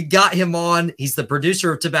 We got him on. He's the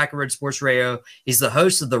producer of Tobacco Road Sports Radio. He's the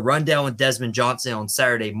host of The Rundown with Desmond Johnson on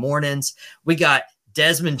Saturday mornings. We got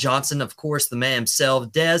Desmond Johnson, of course, the man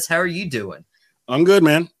himself. Des, how are you doing? I'm good,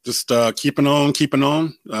 man. Just keeping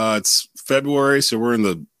on. It's February, so we're in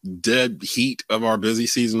the dead heat of our busy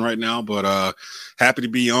season right now, but happy to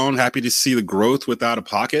be on. Happy to see the growth with Out of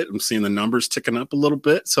Pocket. I'm seeing the numbers ticking up a little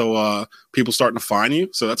bit, so people starting to find you,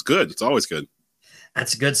 so that's good. It's always good.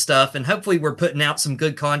 That's good stuff, and hopefully we're putting out some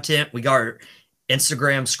good content. We got our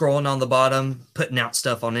Instagram scrolling on the bottom, putting out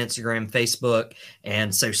stuff on Instagram, Facebook,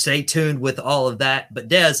 and so stay tuned with all of that. But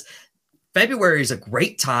Des, February is a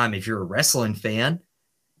great time if you're a wrestling fan,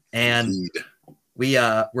 and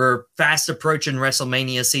we're fast approaching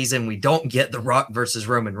WrestleMania season. We don't get The Rock versus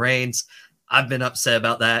Roman Reigns. I've been upset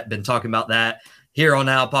about that. Been talking about that here on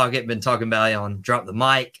Out of Pocket. Been talking about it on Drop the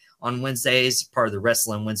Mic on Wednesdays, part of the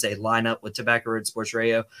Wrestling Wednesday lineup with Tobacco Road Sports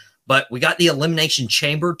Radio. But we got the Elimination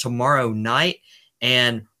Chamber tomorrow night.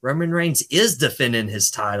 And Roman Reigns is defending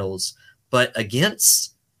his titles, but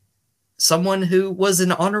against someone who was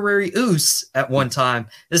an honorary Uce at one time.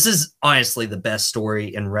 This is honestly the best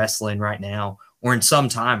story in wrestling right now, or in some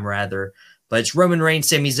time rather. But it's Roman Reigns,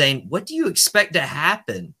 Sami Zayn. What do you expect to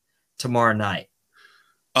happen tomorrow night?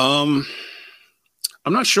 I'm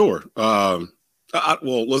not sure. Well,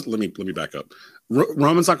 let me back up.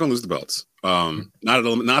 Roman's not going to lose the belts.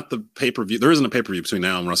 Not the pay-per-view. There isn't a pay-per-view between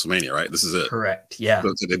now and WrestleMania, right? This is it. Correct. Yeah.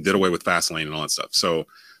 So they did away with Fastlane and all that stuff. So,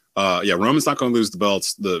 Roman's not going to lose the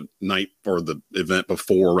belts the night or the event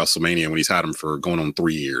before WrestleMania when he's had them for going on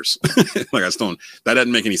 3 years. That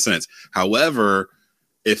doesn't make any sense. However,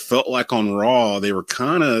 it felt like on Raw they were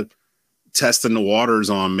kind of testing the waters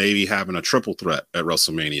on maybe having a triple threat at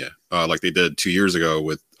WrestleMania, like they did 2 years ago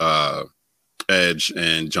with Edge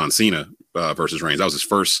and John Cena versus Reigns. That was his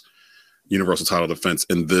first Universal title defense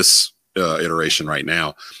in this iteration right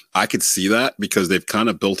now. I could see that because they've kind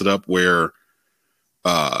of built it up where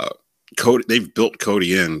they've built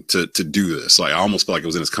Cody in to do this. Like I almost felt like it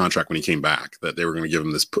was in his contract when he came back that they were going to give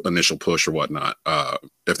him this initial push or whatnot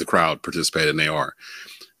if the crowd participated, and they are.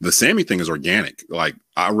 The Sammy thing is organic. Like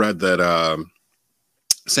I read that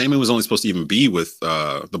Sammy was only supposed to even be with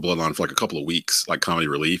the Bloodline for like a couple of weeks, like comedy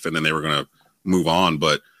relief, and then they were going to move on.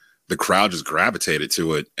 But the crowd just gravitated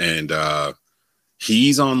to it, and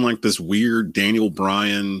he's on like this weird Daniel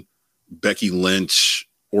Bryan, Becky Lynch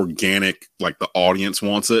organic, like the audience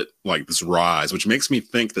wants it, like this rise, which makes me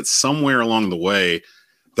think that somewhere along the way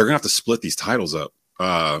they're gonna have to split these titles up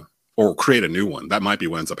or create a new one. That might be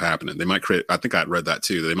what ends up happening. They might create, I think I'd read that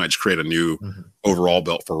too, they might just create a new overall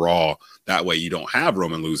belt for Raw. That way you don't have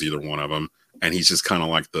Roman lose either one of them, and he's just kind of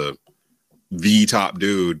like the top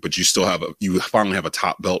dude, but you still have you finally have a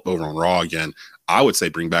top belt over on Raw again. I would say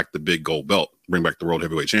bring back the big gold belt, bring back the World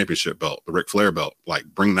Heavyweight Championship belt, the Ric Flair belt, like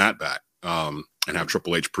bring that back. And have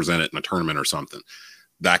Triple H present it in a tournament or something.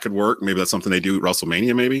 That could work. Maybe that's something they do at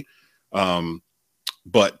WrestleMania, maybe.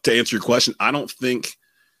 But to answer your question, I don't think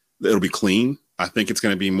it'll be clean. I think it's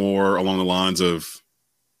going to be more along the lines of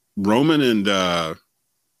Roman and Paul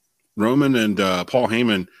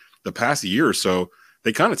Heyman the past year or so.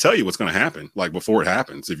 They kind of tell you what's going to happen, like before it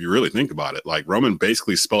happens, if you really think about it. Like Roman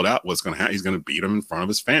basically spelled out what's going to happen. He's going to beat him in front of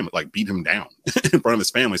his family, like beat him down in front of his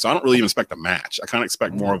family. So I don't really even expect a match. I kind of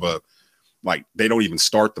expect more of a, like they don't even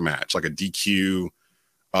start the match, like a DQ.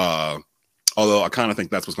 Although I kind of think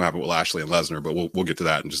that's what's going to happen with Lashley and Lesnar, but we'll get to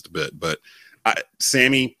that in just a bit. But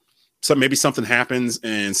Sammy, so maybe something happens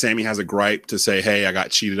and Sammy has a gripe to say, hey, I got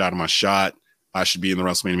cheated out of my shot. I should be in the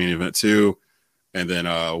WrestleMania main event too. And then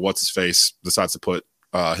what's his face decides to put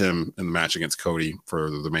him in the match against Cody for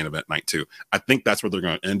the main event night 2. I think that's what they're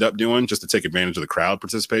going to end up doing, just to take advantage of the crowd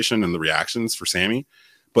participation and the reactions for Sammy.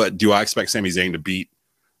 But do I expect Sami Zayn to beat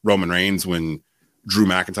Roman Reigns when Drew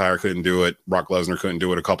McIntyre couldn't do it, Brock Lesnar couldn't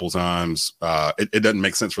do it a couple times? It doesn't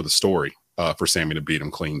make sense for the story for Sammy to beat him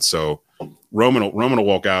clean. So Roman will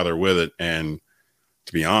walk out of there with it. And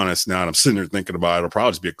to be honest, now that I'm sitting there thinking about it, it'll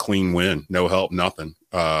probably just be a clean win, no help, nothing.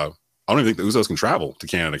 I don't even think the Usos can travel to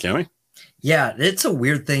Canada, can they? Yeah, it's a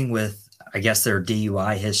weird thing with, I guess, their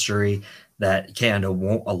DUI history that Canada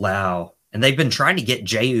won't allow. And they've been trying to get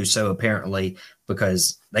Jey Uso apparently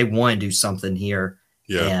because they want to do something here.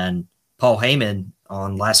 Yeah. And Paul Heyman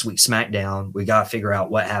on last week's SmackDown, we got to figure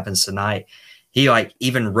out what happens tonight. He like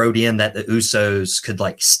even wrote in that the Usos could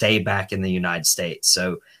like stay back in the United States.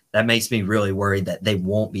 So that makes me really worried that they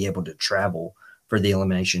won't be able to travel for the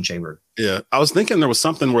Elimination Chamber. Yeah. I was thinking there was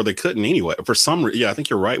something where they couldn't anyway. For some reason, yeah, I think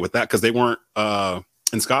you're right with that because they weren't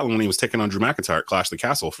in Scotland when he was taking on Drew McIntyre at Clash of the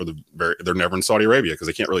Castle they're never in Saudi Arabia because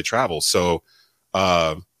they can't really travel. So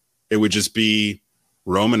it would just be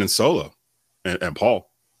Roman and Solo and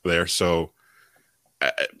Paul there. So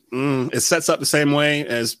it sets up the same way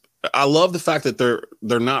as I love the fact that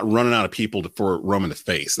they're not running out of people for Roman to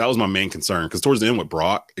face. That was my main concern because towards the end with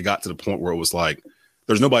Brock, it got to the point where it was like,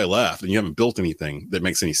 there's nobody left and you haven't built anything that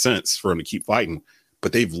makes any sense for him to keep fighting.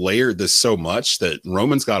 But they've layered this so much that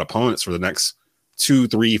Roman's got opponents for the next 2,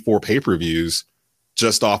 3, 4 pay-per-views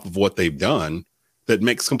just off of what they've done that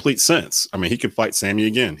makes complete sense. I mean, he could fight Sammy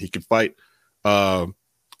again. He could fight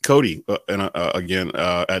Cody again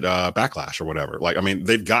at Backlash or whatever. Like, I mean,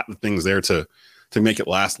 they've got the things there to make it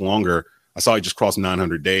last longer. I saw he just crossed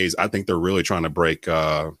 900 days. I think they're really trying to break.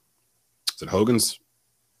 Is it Hogan's?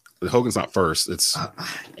 Hogan's not first. It's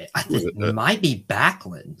I think it might be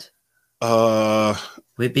Backlund.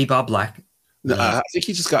 Would it be Bob Black? No, I think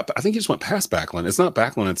he just went past Backlund. It's not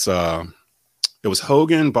Backlund. It's it was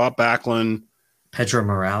Hogan, Bob Backlund, Pedro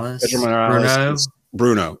Morales,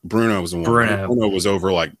 Bruno was the one. Bruno was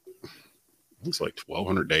over like it's like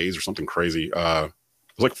 1,200 days or something crazy. It was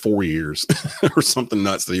like 4 years or something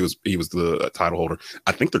nuts that he was the title holder.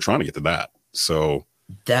 I think they're trying to get to that. So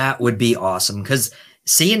that would be awesome because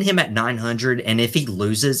seeing him at 900, and if he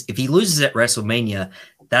loses at WrestleMania,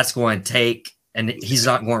 that's going to take, and he's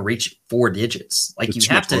not going to reach 4 digits. Like you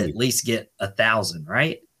have to at least get 1,000,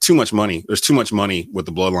 right? Too much money. There's too much money with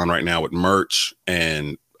the Bloodline right now with merch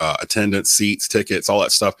and attendance, seats, tickets, all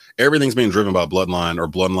that stuff. Everything's being driven by Bloodline or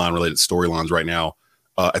Bloodline related storylines right now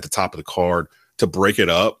at the top of the card. To break it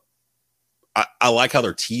up, I like how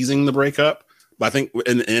they're teasing the breakup. But I think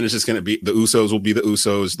in the end, it's just going to be the Usos will be the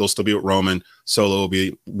Usos. They'll still be with Roman. Solo will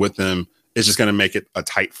be with them. it's just going to make it a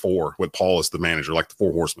tight 4 with Paul as the manager, like the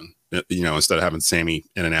 4 horsemen, instead of having Sammy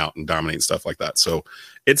in and out and dominate stuff like that. So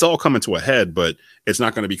it's all coming to a head, but it's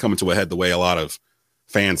not going to be coming to a head the way a lot of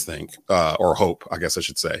fans think, or hope, I guess I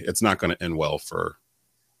should say. It's not going to end well for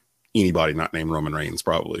anybody not named Roman Reigns,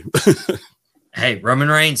 probably. Hey, Roman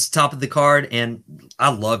Reigns, top of the card, and I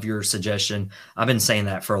love your suggestion. I've been saying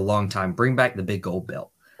that for a long time. Bring back the big gold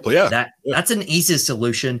belt. Well, yeah, that's an easy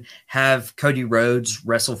solution. Have Cody Rhodes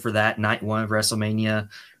wrestle for that night 1 of WrestleMania.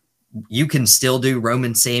 You can still do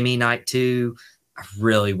Roman Sammy night 2. I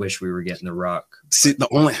really wish we were getting The Rock. See, the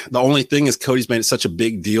only thing is Cody's made such a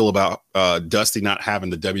big deal about Dusty not having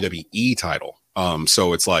the WWE title.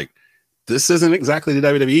 So it's like, this isn't exactly the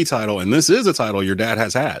WWE title, and this is a title your dad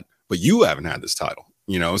has had, but you haven't had this title,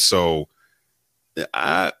 So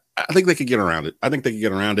I think they could get around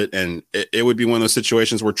it. And it would be one of those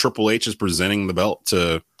situations where Triple H is presenting the belt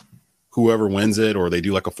to whoever wins it, or they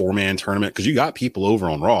do like a 4-man tournament, because you got people over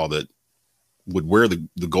on Raw that would wear the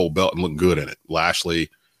gold belt and look good in it. Lashley,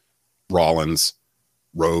 Rollins,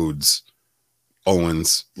 Rhodes,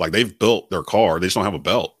 Owens, like they've built their card. They just don't have a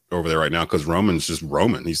belt over there right now because Roman's just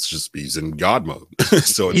Roman. He's in God mode.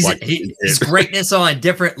 So it's his greatness on a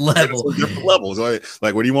different level. Different levels.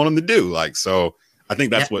 Like, what do you want him to do? Like, so I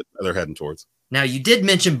think that's what they're heading towards. Now, you did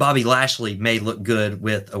mention Bobby Lashley may look good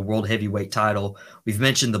with a world heavyweight title. We've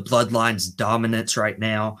mentioned the Bloodline's dominance right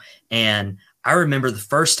now. And I remember the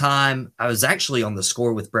first time I was actually on the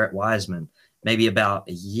score with Brett Wiseman, maybe about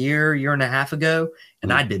a year and a half ago.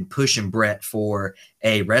 And I'd been pushing Brett for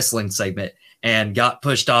a wrestling segment and got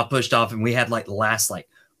pushed off. And we had like the last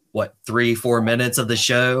 3-4 minutes of the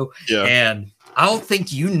show. Yeah. And I don't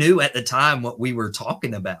think you knew at the time what we were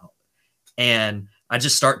talking about. And I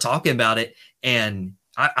just start talking about it. And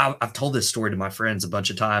I've told this story to my friends a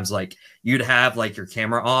bunch of times. Like, you'd have like your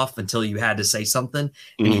camera off until you had to say something,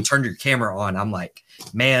 and you turned your camera on. I'm like,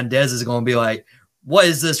 man, Dez is going to be like, what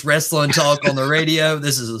is this wrestling talk on the radio?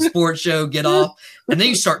 This is a sports show. Get off. And then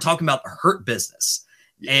you start talking about the Hurt Business.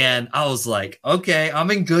 And I was like, okay,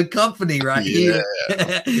 I'm in good company right here.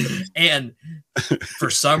 And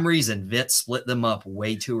for some reason, Vince split them up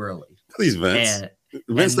way too early. Please, Vince.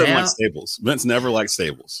 Vince doesn't like stables. Vince never liked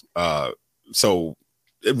stables. So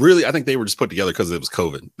I think they were just put together because it was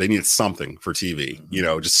COVID. They needed something for TV,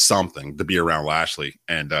 just something to be around Lashley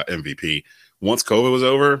and MVP. Once COVID was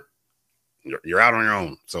over, you're out on your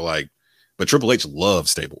own. So but Triple H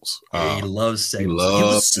loves stables. He loves stables. It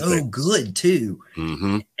was so good too.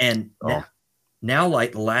 Mm-hmm. And now,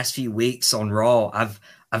 like the last few weeks on Raw,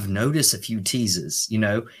 I've noticed a few teases.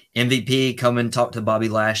 MVP come and talk to Bobby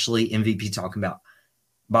Lashley. MVP talking about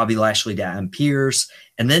Bobby Lashley to Adam Pearce.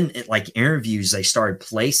 And then interviews, they started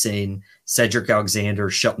placing Cedric Alexander,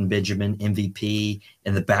 Shelton Benjamin, MVP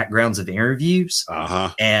in the backgrounds of interviews.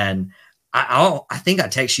 And I think I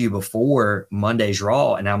texted you before Monday's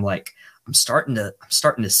Raw, and I'm like, I'm starting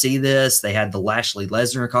to see this. They had the Lashley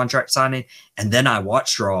Lesnar contract signing, and then I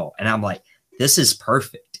watched Raw, and I'm like, this is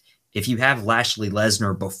perfect. If you have Lashley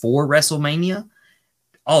Lesnar before WrestleMania,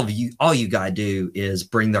 all you gotta do is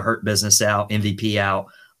bring the Hurt Business out, MVP out.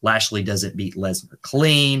 Lashley doesn't beat Lesnar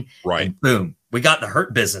clean. Right. And boom, we got the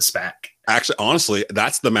Hurt Business back. Actually, honestly,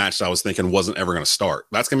 that's the match I was thinking wasn't ever going to start.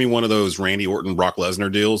 That's going to be one of those Randy Orton, Brock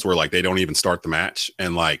Lesnar deals where they don't even start the match.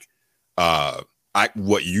 And what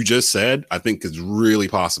you just said, I think is really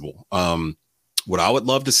possible. What I would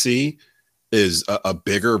love to see is a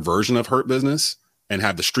bigger version of Hurt Business and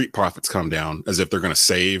have the Street Profits come down as if they're going to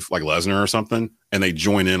save Lesnar or something, and they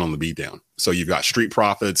join in on the beatdown. So you've got Street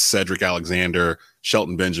Profits, Cedric Alexander,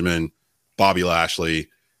 Shelton Benjamin, Bobby Lashley,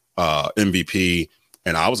 MVP,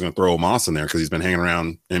 and I was going to throw Omos in there because he's been hanging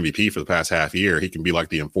around MVP for the past half year. He can be like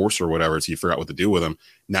the enforcer or whatever, so you figure out what to do with him.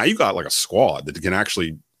 Now you got a squad that can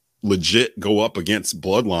actually legit go up against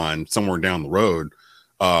Bloodline somewhere down the road,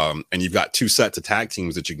 and you've got 2 sets of tag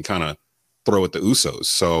teams that you can kind of throw at the Usos.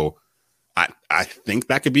 So I think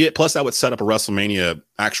that could be it. Plus, that would set up a WrestleMania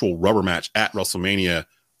actual rubber match at WrestleMania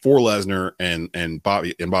for Lesnar and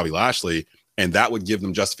Bobby Lashley, and that would give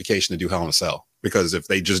them justification to do Hell in a Cell. Because if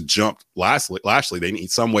they just jumped Lashley, they need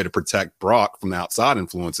some way to protect Brock from the outside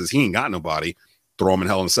influences. He ain't got nobody. Throw him in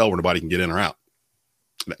Hell in a Cell where nobody can get in or out.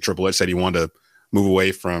 Triple H said he wanted to move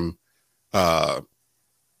away from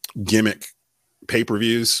gimmick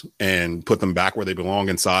pay-per-views and put them back where they belong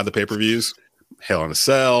inside the pay-per-views. Hell in a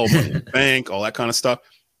Cell, Money in the Bank, all that kind of stuff.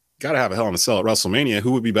 Got to have a Hell in a Cell at WrestleMania.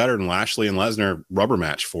 Who would be better than Lashley and Lesnar rubber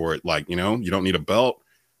match for it? You don't need a belt,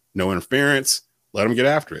 no interference. Let them get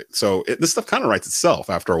after it. So this stuff kind of writes itself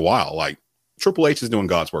after a while. Triple H is doing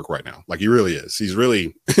God's work right now. He really is. He's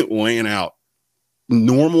really laying out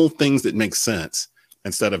normal things that make sense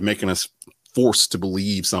instead of making us forced to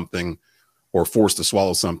believe something or forced to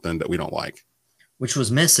swallow something that we don't like. Which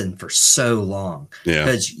was missing for so long. Yeah.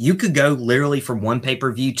 Because you could go literally from one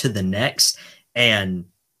pay-per-view to the next and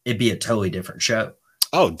it'd be a totally different show.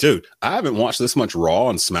 Oh, dude, I haven't watched this much Raw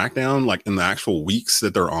and SmackDown like in the actual weeks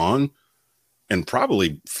that they're on in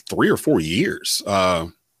probably 3 or 4 years.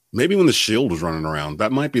 Maybe when the Shield was running around.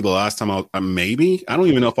 That might be the last time I don't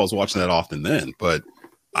even know if I was watching that often then, but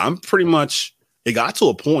I'm pretty much, it got to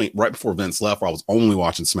a point right before Vince left where I was only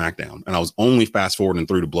watching SmackDown and I was only fast forwarding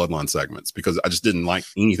through the Bloodline segments because I just didn't like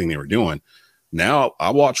anything they were doing. Now I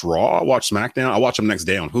watch Raw, I watch SmackDown, I watch them next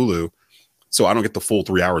day on Hulu. So I don't get the full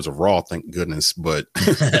 3 hours of Raw, thank goodness. But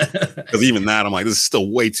because even that, I'm like, this is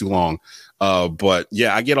still way too long. But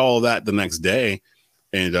yeah, I get all of that the next day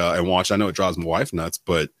and watch. I know it drives my wife nuts,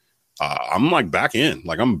 but I'm like back in.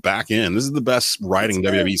 Like I'm back in. This is the best writing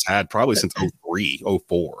WWE's had probably since 03,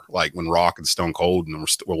 04, like when Rock and Stone Cold and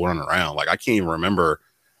we're running around. Like I can't even remember,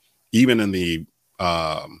 even in the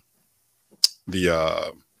not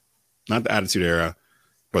the Attitude Era,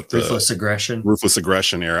 but the Ruthless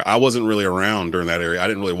Aggression era. I wasn't really around during that area. I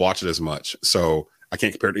didn't really watch it as much, so I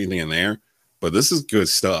can't compare it to anything in there. But this is good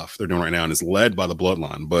stuff they're doing right now, and it's led by the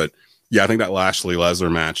Bloodline. But yeah, I think that Lashley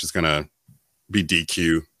Lesnar match is gonna be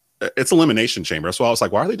DQ. It's Elimination Chamber. That's why I was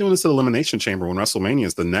like, why are they doing this at Elimination Chamber when WrestleMania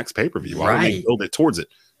is the next pay-per-view? Why don't they build it towards it?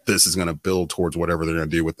 This is going to build towards whatever they're going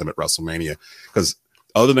to do with them at WrestleMania. Because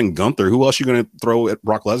other than Gunther, who else are you going to throw at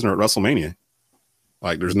Brock Lesnar at WrestleMania?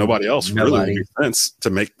 Like, there's nobody else really makes sense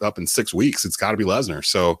to make up in 6 weeks. It's got to be Lesnar.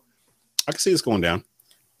 So I can see this going down.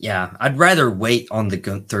 Yeah, I'd rather wait on the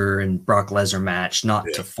Gunther and Brock Lesnar match, not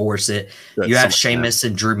to force it. You have Sheamus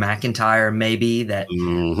and Drew McIntyre, maybe that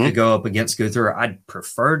could go up against Gunther. I'd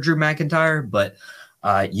prefer Drew McIntyre, but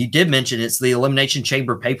you did mention it's the Elimination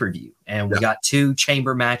Chamber pay-per-view, and we got 2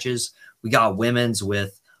 chamber matches. We got women's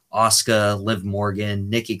with Asuka, Liv Morgan,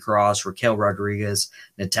 Nikki Cross, Raquel Rodriguez,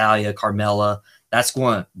 Natalya, Carmella. That's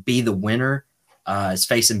going to be the winner. Is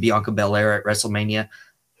facing Bianca Belair at WrestleMania.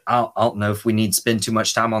 I don't know if we need to spend too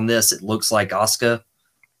much time on this. It looks like Asuka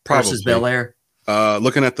versus Belair.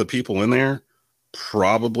 Looking at the people in there,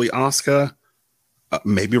 probably Asuka,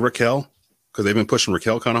 maybe Raquel, because they've been pushing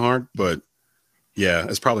Raquel kind of hard. But yeah,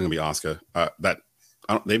 it's probably gonna be Asuka.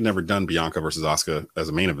 They've never done Bianca versus Asuka as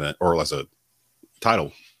a main event or as a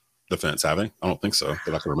title defense, have they? I don't think so,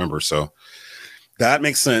 that I can remember. So that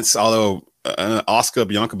makes sense. Although Asuka,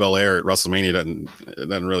 Bianca Belair at WrestleMania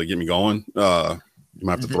doesn't really get me going. You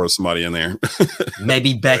might have to throw somebody in there.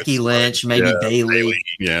 Maybe Becky Lynch, maybe Bayley.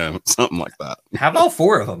 Yeah, something like that. How about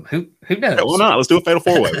 4 of them? Who knows? Yeah, why not? Let's do a fatal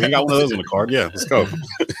 4-way. We got one of those on the card. Yeah, let's go.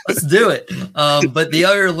 Let's do it. But the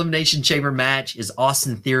other Elimination Chamber match is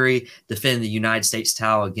Austin Theory defending the United States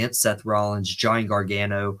title against Seth Rollins, Johnny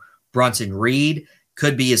Gargano, Bronson Reed.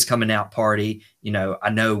 Could be his coming out party. You know, I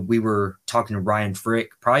know we were talking to Ryan Frick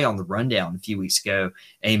probably on the rundown a few weeks ago,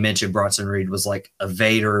 and he mentioned Bronson Reed was like a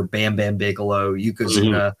Vader, Bam Bam Bigelow,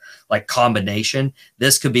 Yokozuna like combination.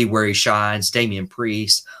 This could be where he shines. Damian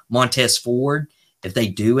Priest, Montez Ford. If they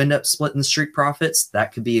do end up splitting the Street Profits,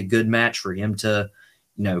 that could be a good match for him to,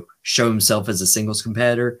 you know, show himself as a singles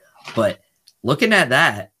competitor. But looking at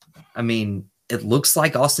that, I mean, it looks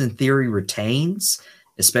like Austin Theory retains.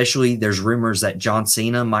 Especially there's rumors that John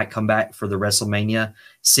Cena might come back for the WrestleMania.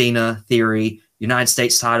 Cena, Theory, United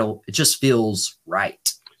States title. It just feels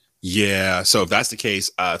right. Yeah. So if that's the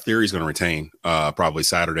case, Theory's going to retain probably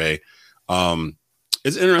Saturday.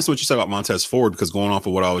 It's interesting what you said about Montez Ford, because going off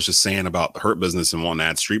of what I was just saying about the Hurt Business and wanting to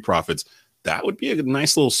add Street Profits, that would be a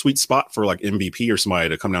nice little sweet spot for like MVP or somebody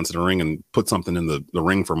to come down to the ring and put something in the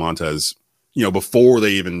ring for Montez, you know, before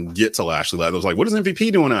they even get to Lashley. I was like, what is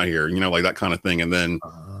MVP doing out here? You know, like that kind of thing. And then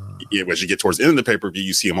as you get towards the end of the pay-per-view,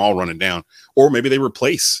 you see them all running down. Or maybe they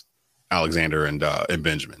replace Alexander and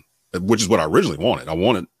Benjamin, which is what I originally wanted. I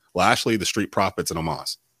wanted Lashley, the Street Profits, and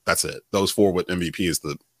Omos. That's it. Those 4 with MVP as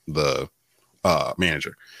the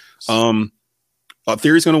manager.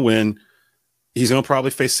 Theory's going to win. He's going to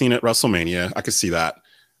probably face Cena at WrestleMania. I could see that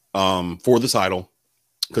for the title,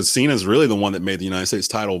 because Cena is really the one that made the United States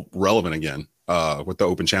title relevant again with the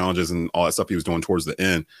open challenges and all that stuff he was doing towards the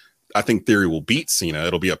end. I think Theory will beat Cena.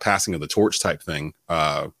 It'll be a passing of the torch type thing.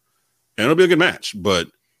 And it'll be a good match, but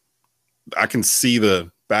I can see the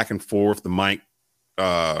back and forth, the mic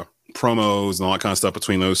promos and all that kind of stuff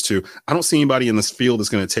between those two. I don't see anybody in this field that's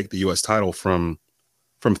going to take the U.S. title from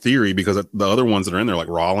Theory, because the other ones that are in there, like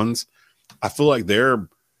Rollins, I feel like they're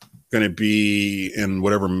going to be in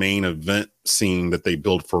whatever main event scene that they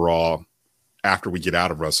build for Raw after we get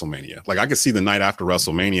out of WrestleMania. Like I could see the night after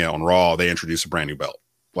WrestleMania on Raw, they introduce a brand new belt.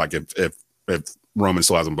 Like if Roman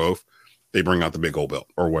still has them both, they bring out the big gold belt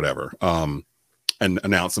or whatever, and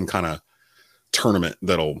announce some kind of tournament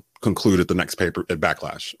that'll conclude at the next paper at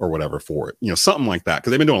Backlash or whatever for it. Something like that.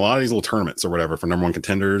 Because they've been doing a lot of these little tournaments or whatever for number one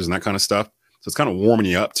contenders and that kind of stuff. So it's kind of warming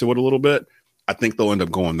you up to it a little bit. I think they'll end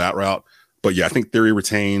up going that route. But yeah, I think Theory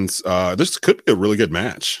retains. This could be a really good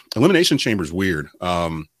match. Elimination Chamber's weird.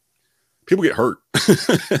 People get hurt in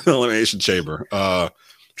the Elimination Chamber.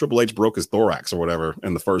 Triple H broke his thorax or whatever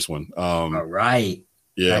in the first one. All right.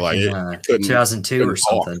 Yeah, back like in, it couldn't 2002 or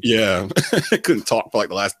talk. something. Yeah, it couldn't talk for like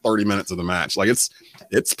the last 30 minutes of the match. Like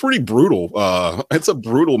it's pretty brutal. It's a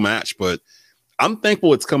brutal match, but I'm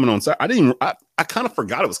thankful it's coming on. I kind of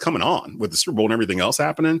forgot it was coming on with the Super Bowl and everything else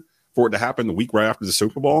happening for it to happen the week right after the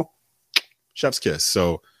Super Bowl. Chef's kiss.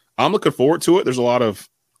 So I'm looking forward to it. There's a lot of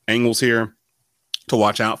angles here to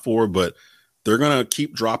watch out for, but they're gonna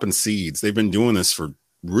keep dropping seeds. They've been doing this for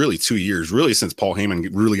really 2 years, really since Paul Heyman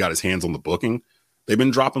really got his hands on the booking. They've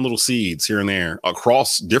been dropping little seeds here and there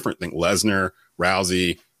across different things. Lesnar,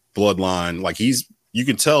 Rousey, Bloodline. Like you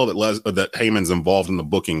can tell that Heyman's involved in the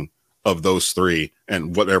booking of those three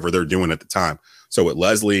and whatever they're doing at the time. So with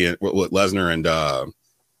Lesnar and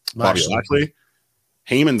Bobby Lashley,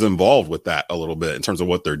 Heyman's involved with that a little bit in terms of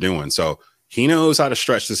what they're doing. So he knows how to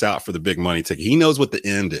stretch this out for the big money ticket. He knows what the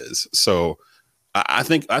end is. So I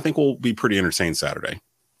think we'll be pretty entertained Saturday.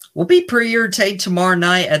 We'll be pretty entertained tomorrow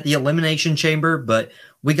night at the Elimination Chamber, but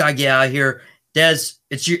we got to get out of here. Des,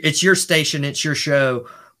 it's your station. It's your show.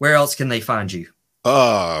 Where else can they find you?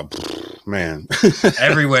 Man.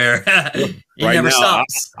 Everywhere. You right never now, stop.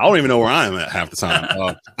 I don't even know where I am at half the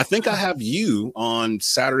time. I think I have you on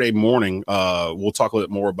Saturday morning. We'll talk a little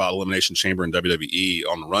bit more about Elimination Chamber and WWE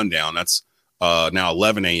on the rundown. That's now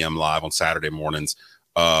 11 a.m. live on Saturday mornings.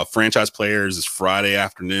 Franchise Players is Friday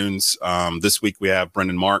afternoons. This week we have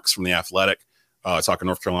Brendan Marks from The Athletic talking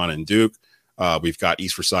North Carolina and Duke. We've got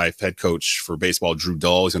East Forsyth head coach for baseball, Drew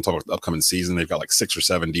Dull. He's going to talk about the upcoming season. They've got like 6 or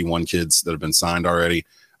 7 D1 kids that have been signed already,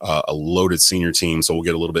 a loaded senior team. So we'll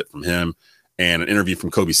get a little bit from him and an interview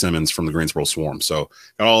from Kobe Simmons from the Greensboro Swarm. So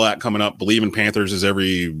got all that coming up. Believe in Panthers is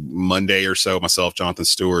every Monday or so. Myself, Jonathan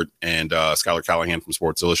Stewart, and Skylar Callahan from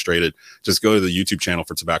Sports Illustrated. Just go to the YouTube channel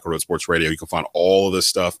for Tobacco Road Sports Radio. You can find all of this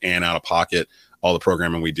stuff and Out of Pocket, all the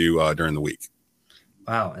programming we do during the week.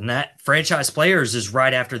 Wow. And that Franchise Players is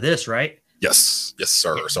right after this, right? Yes,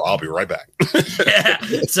 sir. So I'll be right back. Yeah.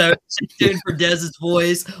 So stay tuned for Dez's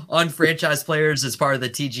voice on Franchise Players as part of the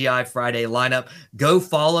TGI Friday lineup. Go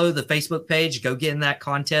follow the Facebook page. Go get in that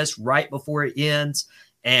contest right before it ends,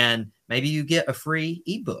 and maybe you get a free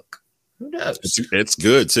ebook. Who knows? It's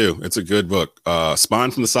good too. It's a good book. Spying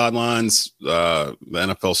from the Sidelines, the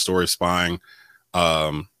NFL story of spying.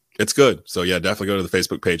 It's good. So yeah, definitely go to the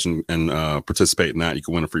Facebook page and participate in that. You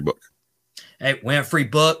can win a free book. Hey, win a free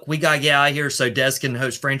book. We got to get out of here so Des can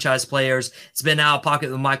host Franchise Players. It's been Out of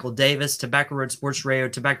Pocket with Michael Davis, Tobacco Road Sports Radio,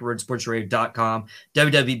 TobaccoRoadSportsRadio.com,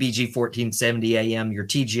 WWBG 1470 AM, your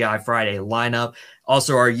TGI Friday lineup.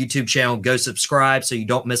 Also, our YouTube channel. Go subscribe so you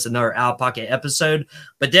don't miss another Out of Pocket episode.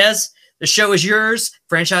 But Des, the show is yours.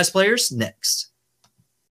 Franchise Players next.